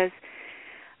funny because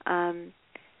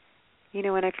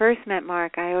when I first met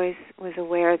Mark, I always was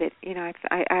aware that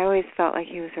I always felt like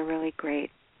he was a really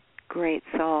great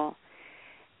soul.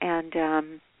 And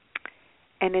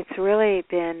it's really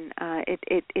been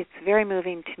it's very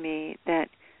moving to me that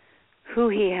who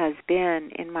he has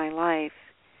been in my life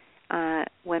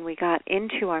when we got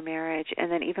into our marriage,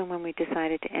 and then even when we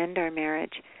decided to end our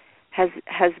marriage, has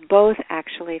both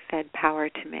actually fed power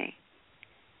to me.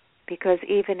 Because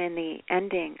even in the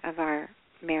ending of our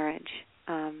marriage,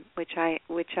 which I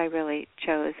really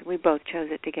chose, we both chose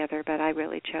it together, but I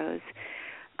really chose.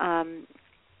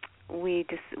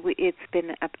 It's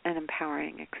been an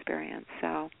empowering experience.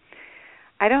 So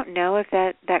I don't know if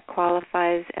that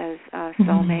qualifies as a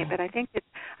soulmate, but I think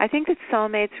that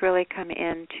soulmates really come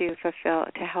in to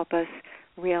help us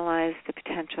realize the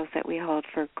potentials that we hold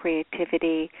for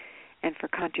creativity and for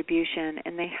contribution,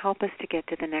 and they help us to get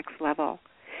to the next level.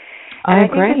 I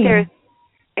agree.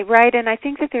 Right, and I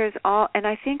think that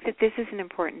I think that this is an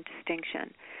important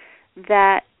distinction,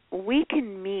 that we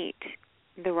can meet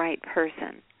the right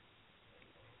person,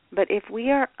 but if we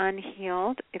are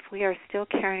unhealed, if we are still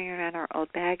carrying around our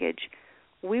old baggage,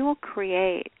 we will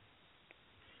create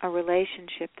a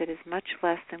relationship that is much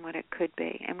less than what it could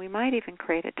be, and we might even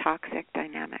create a toxic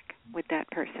dynamic with that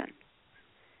person.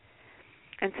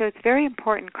 And so it's very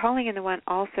important. Calling in the one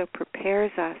also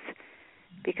prepares us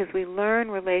because we learn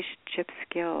relationship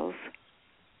skills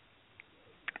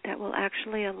that will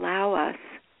actually allow us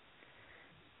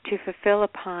to fulfill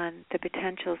upon the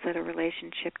potentials that a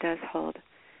relationship does hold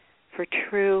for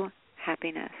true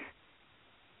happiness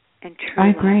and true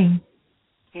love. I agree.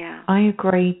 Yeah. I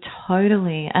agree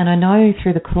totally. And I know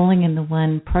through the calling in the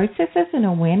one processes and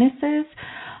awarenesses,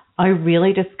 I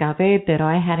really discovered that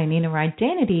I had an inner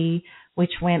identity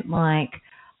which went like,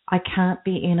 I can't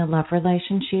be in a love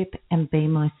relationship and be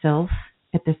myself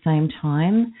at the same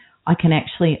time. I can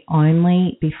actually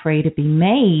only be free to be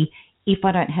me if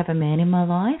I don't have a man in my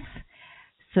life.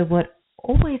 So what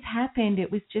always happened,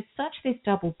 it was just such this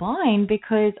double bind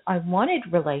because I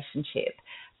wanted relationship,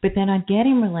 but then I'd get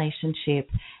in relationship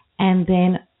and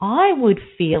then I would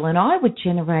feel and I would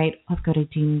generate, I've got to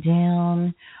dim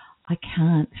down. I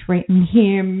can't threaten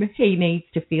him. He needs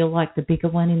to feel like the bigger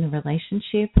one in the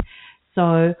relationship.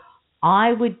 So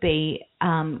I would be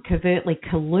covertly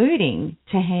colluding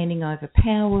to handing over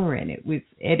power, and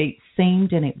it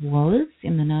seemed, and it was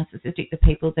in the narcissistic, the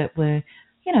people that were,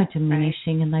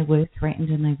 diminishing, and they were threatened,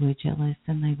 and they were jealous,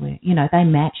 and they were, they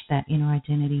matched that inner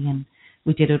identity, and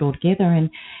we did it all together. And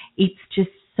it's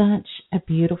just such a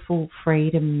beautiful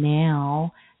freedom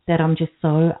now that I'm just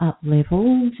so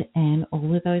up-leveled, and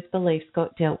all of those beliefs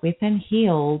got dealt with and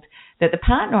healed, that the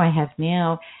partner I have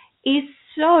now is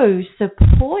so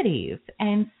supportive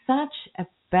and such a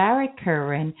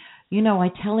barracker. And, I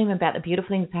tell him about the beautiful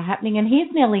things that are happening, and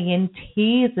he's nearly in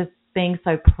tears of being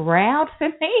so proud for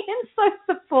me and so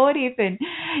supportive, and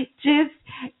just,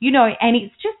 and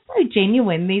it's just so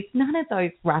genuine. There's none of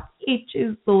those rough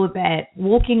edges or that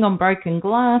walking on broken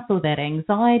glass or that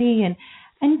anxiety. And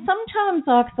sometimes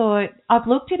I've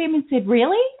looked at him and said,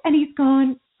 really? And he's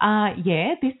gone,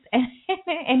 yeah, this,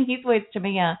 and his words to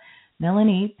me are,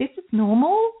 Melanie, this is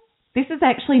normal. This is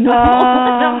actually normal.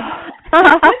 And then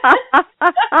I'm like,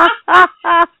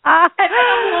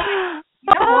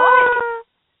 what?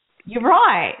 You're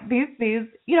right. This is,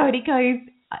 and he goes,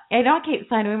 and I keep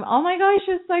saying to him, oh my gosh,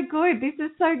 you're so good. This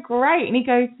is so great. And he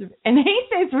goes, and he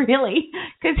says, really?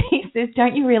 Because he says,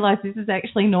 don't you realize this is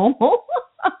actually normal?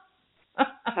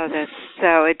 Oh, that's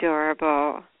so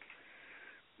adorable.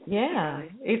 Yeah,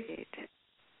 it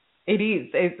is.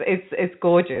 It's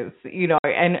gorgeous,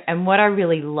 And what I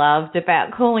really loved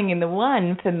about calling in the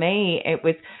one, for me, it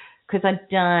was because I'd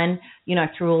done,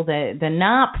 through all the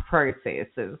NARP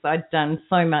processes, I'd done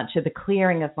so much of the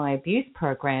clearing of my abuse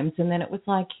programs, and then it was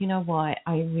like, you know what,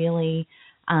 I really,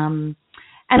 and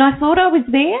I thought I was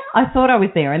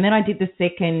there. And then I did the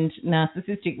second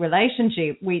narcissistic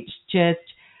relationship, which just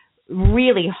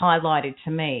really highlighted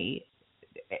to me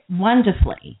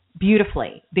wonderfully,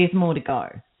 beautifully, there's more to go,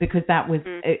 because that was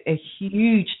a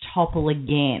huge topple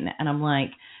again. And I'm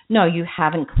like, no, you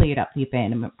haven't cleared up the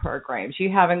abandonment programs. You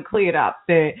haven't cleared up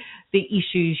the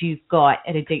issues you've got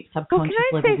at a deep subconscious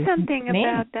level. Can I say something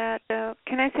about that, though?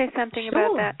 Can I say something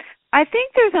about that? I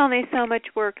think there's only so much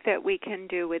work that we can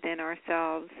do within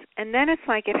ourselves, and then it's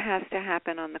like it has to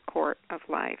happen on the court of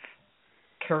life.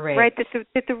 Correct. Right,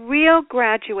 that the real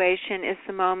graduation is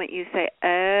the moment you say,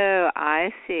 oh, I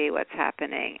see what's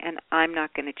happening, and I'm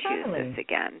not going to choose this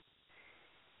again.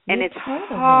 And it's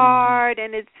hard,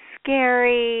 and it's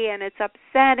scary, and it's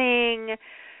upsetting,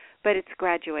 but it's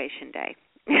graduation day.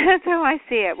 That's how I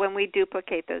see it. When we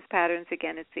duplicate those patterns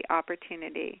again, it's the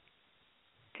opportunity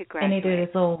to graduate. And it is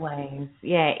always,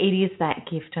 it is that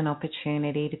gift and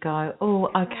opportunity to go, oh,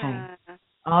 okay.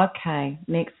 Okay,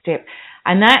 next step.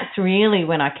 And that's really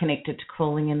when I connected to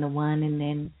calling in the one, and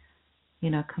then,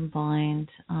 combined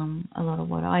a lot of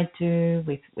what I do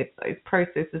with those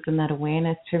processes and that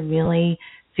awareness to really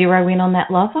zero in on that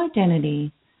love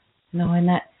identity. And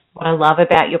that's what I love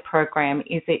about your program,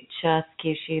 is it just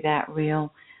gives you that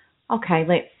real, okay,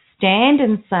 let's stand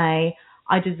and say,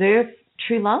 I deserve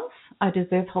true love, I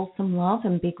deserve wholesome love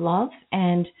and big love,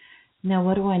 and now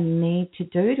what do I need to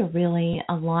do to really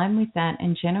align with that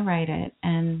and generate it,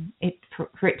 and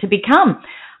for it to become?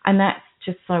 And that's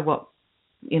just so what,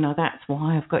 that's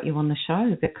why I've got you on the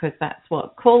show, because that's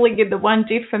what calling in the one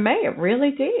did for me. It really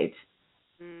did.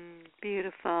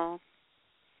 Beautiful.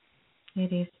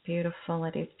 It is beautiful.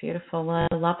 It is beautiful. I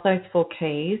love those 4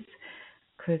 keys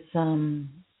because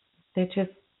they're just,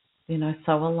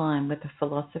 so aligned with the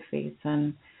philosophies,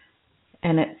 and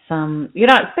it's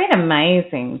it's been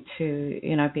amazing to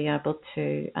be able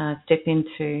to step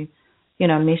into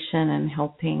mission and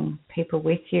helping people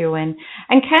with you. And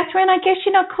Katherine, I guess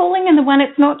calling in the one,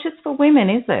 it's not just for women,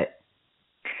 is it?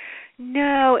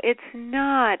 No, it's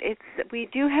not. We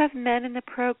do have men in the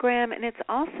program, and it's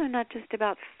also not just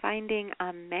about finding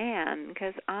a man,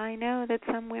 because I know that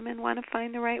some women want to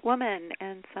find the right woman,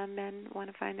 and some men want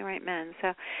to find the right men.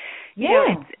 So,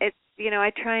 it's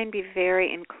I try and be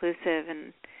very inclusive,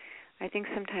 and I think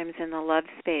sometimes in the love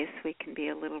space we can be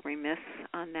a little remiss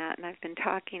on that. And I've been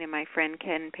talking to my friend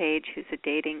Ken Page, who's a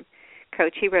dating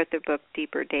coach. He wrote the book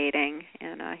Deeper Dating,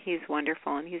 and he's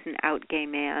wonderful, and he's an out gay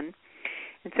man.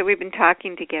 And so we've been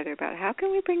talking together about how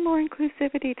can we bring more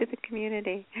inclusivity to the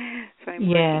community. So I'm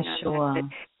working on that.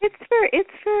 But it's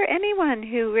for anyone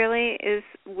who really is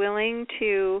willing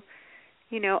to,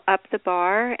 up the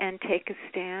bar and take a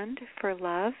stand for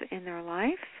love in their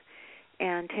life,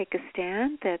 and take a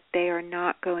stand that they are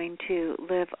not going to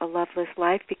live a loveless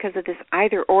life because of this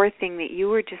either-or thing that you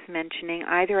were just mentioning.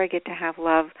 Either I get to have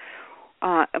love,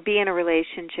 be in a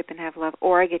relationship and have love,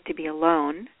 or I get to be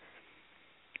alone.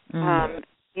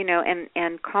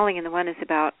 And calling in the one is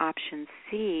about option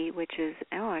C, which is,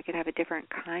 I could have a different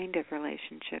kind of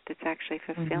relationship that's actually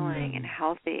fulfilling and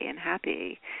healthy and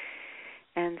happy.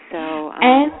 And so...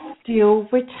 and still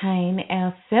retain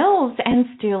ourselves and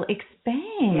still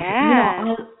expand.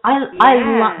 Yeah.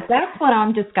 That's what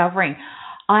I'm discovering.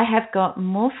 I have got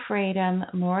more freedom,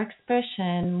 more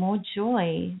expression, more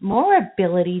joy, more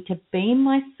ability to be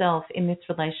myself in this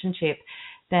relationship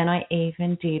than I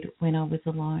even did when I was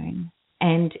alone,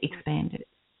 and expanded.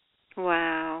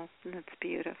 Wow, that's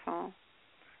beautiful.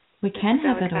 We can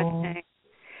have it all.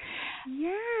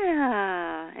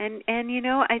 Yeah, and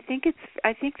I think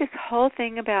this whole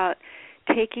thing about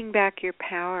taking back your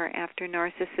power after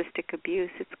narcissistic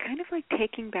abuse, it's kind of like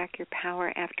taking back your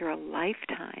power after a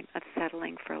lifetime of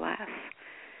settling for less,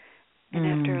 and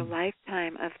after a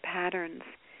lifetime of patterns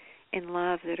in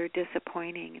love that are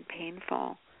disappointing and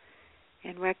painful.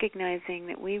 And recognizing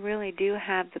that we really do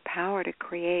have the power to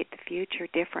create the future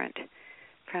different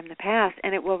from the past.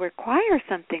 And it will require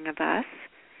something of us.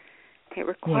 It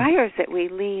requires that we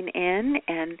lean in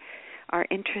and are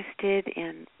interested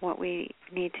in what we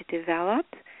need to develop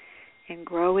and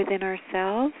grow within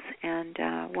ourselves, and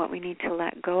what we need to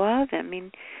let go of. I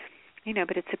mean,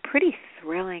 but it's a pretty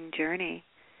thrilling journey.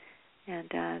 And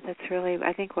that's really,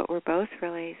 I think, what we're both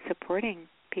really supporting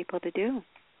people to do.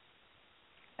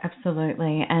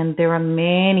 Absolutely. And there are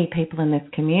many people in this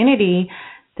community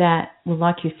that,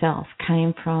 like yourself,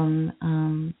 came from,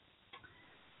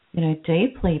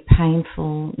 deeply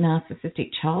painful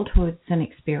narcissistic childhoods and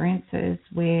experiences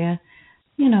where,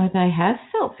 they have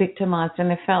felt victimized and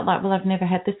they felt like, well, I've never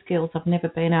had the skills, I've never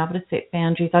been able to set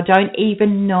boundaries, I don't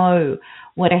even know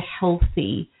what a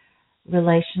healthy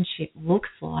relationship looks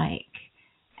like.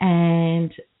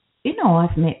 And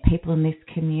I've met people in this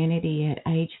community at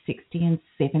age 60 and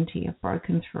 70 have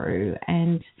broken through,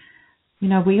 and,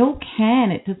 we all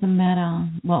can. It doesn't matter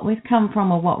what we've come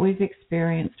from or what we've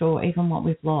experienced or even what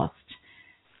we've lost.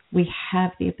 We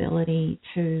have the ability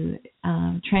to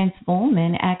transform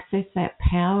and access that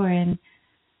power and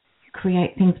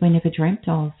create things we never dreamt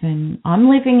of. And I'm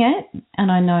living it,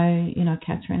 and I know,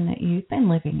 Katherine, that you've been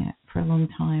living it for a long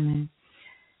time,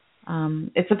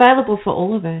 and it's available for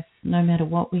all of us, no matter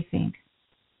what we think.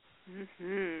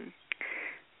 Mm-hmm.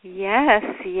 Yes,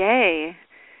 yay.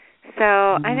 So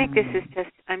I think this is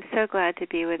just, I'm so glad to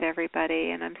be with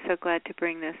everybody, and I'm so glad to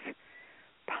bring this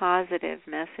positive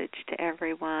message to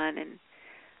everyone. And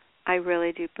I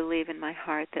really do believe in my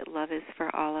heart that love is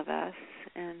for all of us,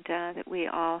 and that we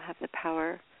all have the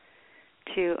power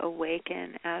to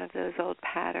awaken out of those old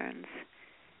patterns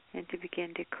and to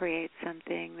begin to create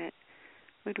something that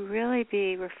would really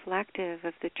be reflective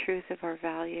of the truth of our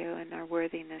value and our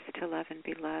worthiness to love and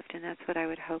be loved. And that's what I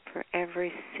would hope for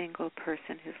every single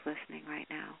person who's listening right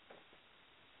now.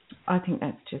 I think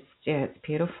that's just, it's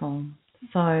beautiful.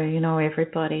 So,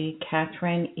 everybody,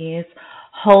 Katherine is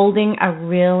holding a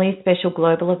really special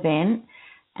global event,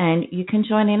 and you can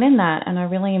join in that. And I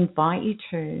really invite you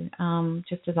to,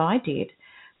 just as I did,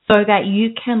 so that you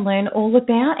can learn all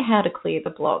about how to clear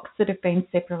the blocks that have been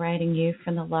separating you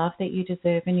from the love that you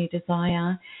deserve and you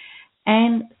desire,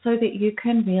 and so that you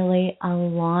can really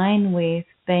align with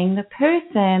being the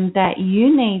person that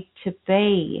you need to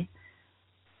be.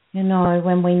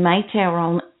 When we mate our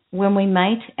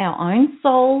own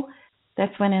soul,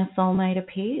 that's when our soulmate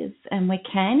appears, and we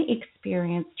can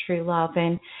experience true love.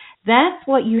 And that's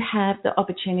what you have the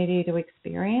opportunity to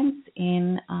experience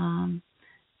in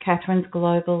Katherine's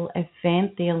global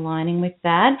event, the Aligning with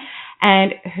That,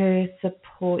 and her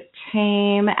support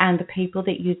team and the people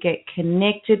that you get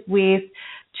connected with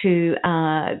to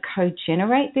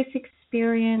co-generate this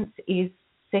experience is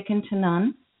second to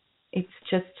none. It's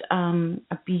just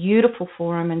a beautiful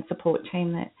forum and support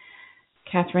team that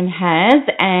Katherine has,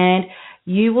 and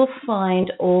you will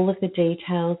find all of the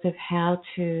details of how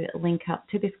to link up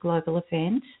to this global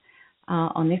event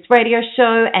on this radio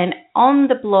show and on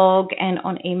the blog and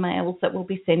on emails that we'll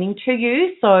be sending to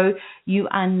you, so you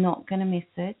are not going to miss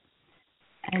it.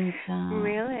 And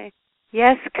really?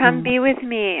 Yes, come be with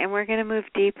me, and we're going to move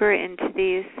deeper into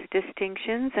these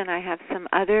distinctions, and I have some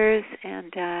others,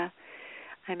 and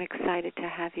I'm excited to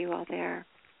have you all there.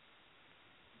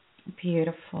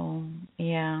 Beautiful,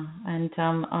 yeah, and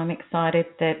I'm excited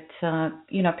that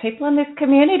people in this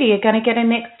community are going to get a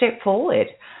next step forward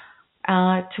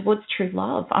towards true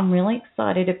love. I'm really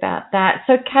excited about that.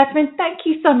 So, Katherine, thank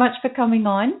you so much for coming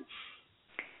on.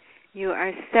 You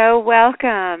are so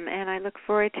welcome, and I look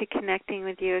forward to connecting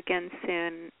with you again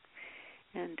soon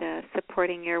and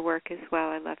supporting your work as well.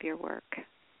 I love your work.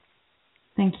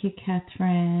 Thank you,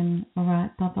 Katherine. All right,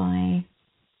 bye-bye.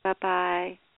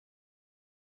 Bye-bye.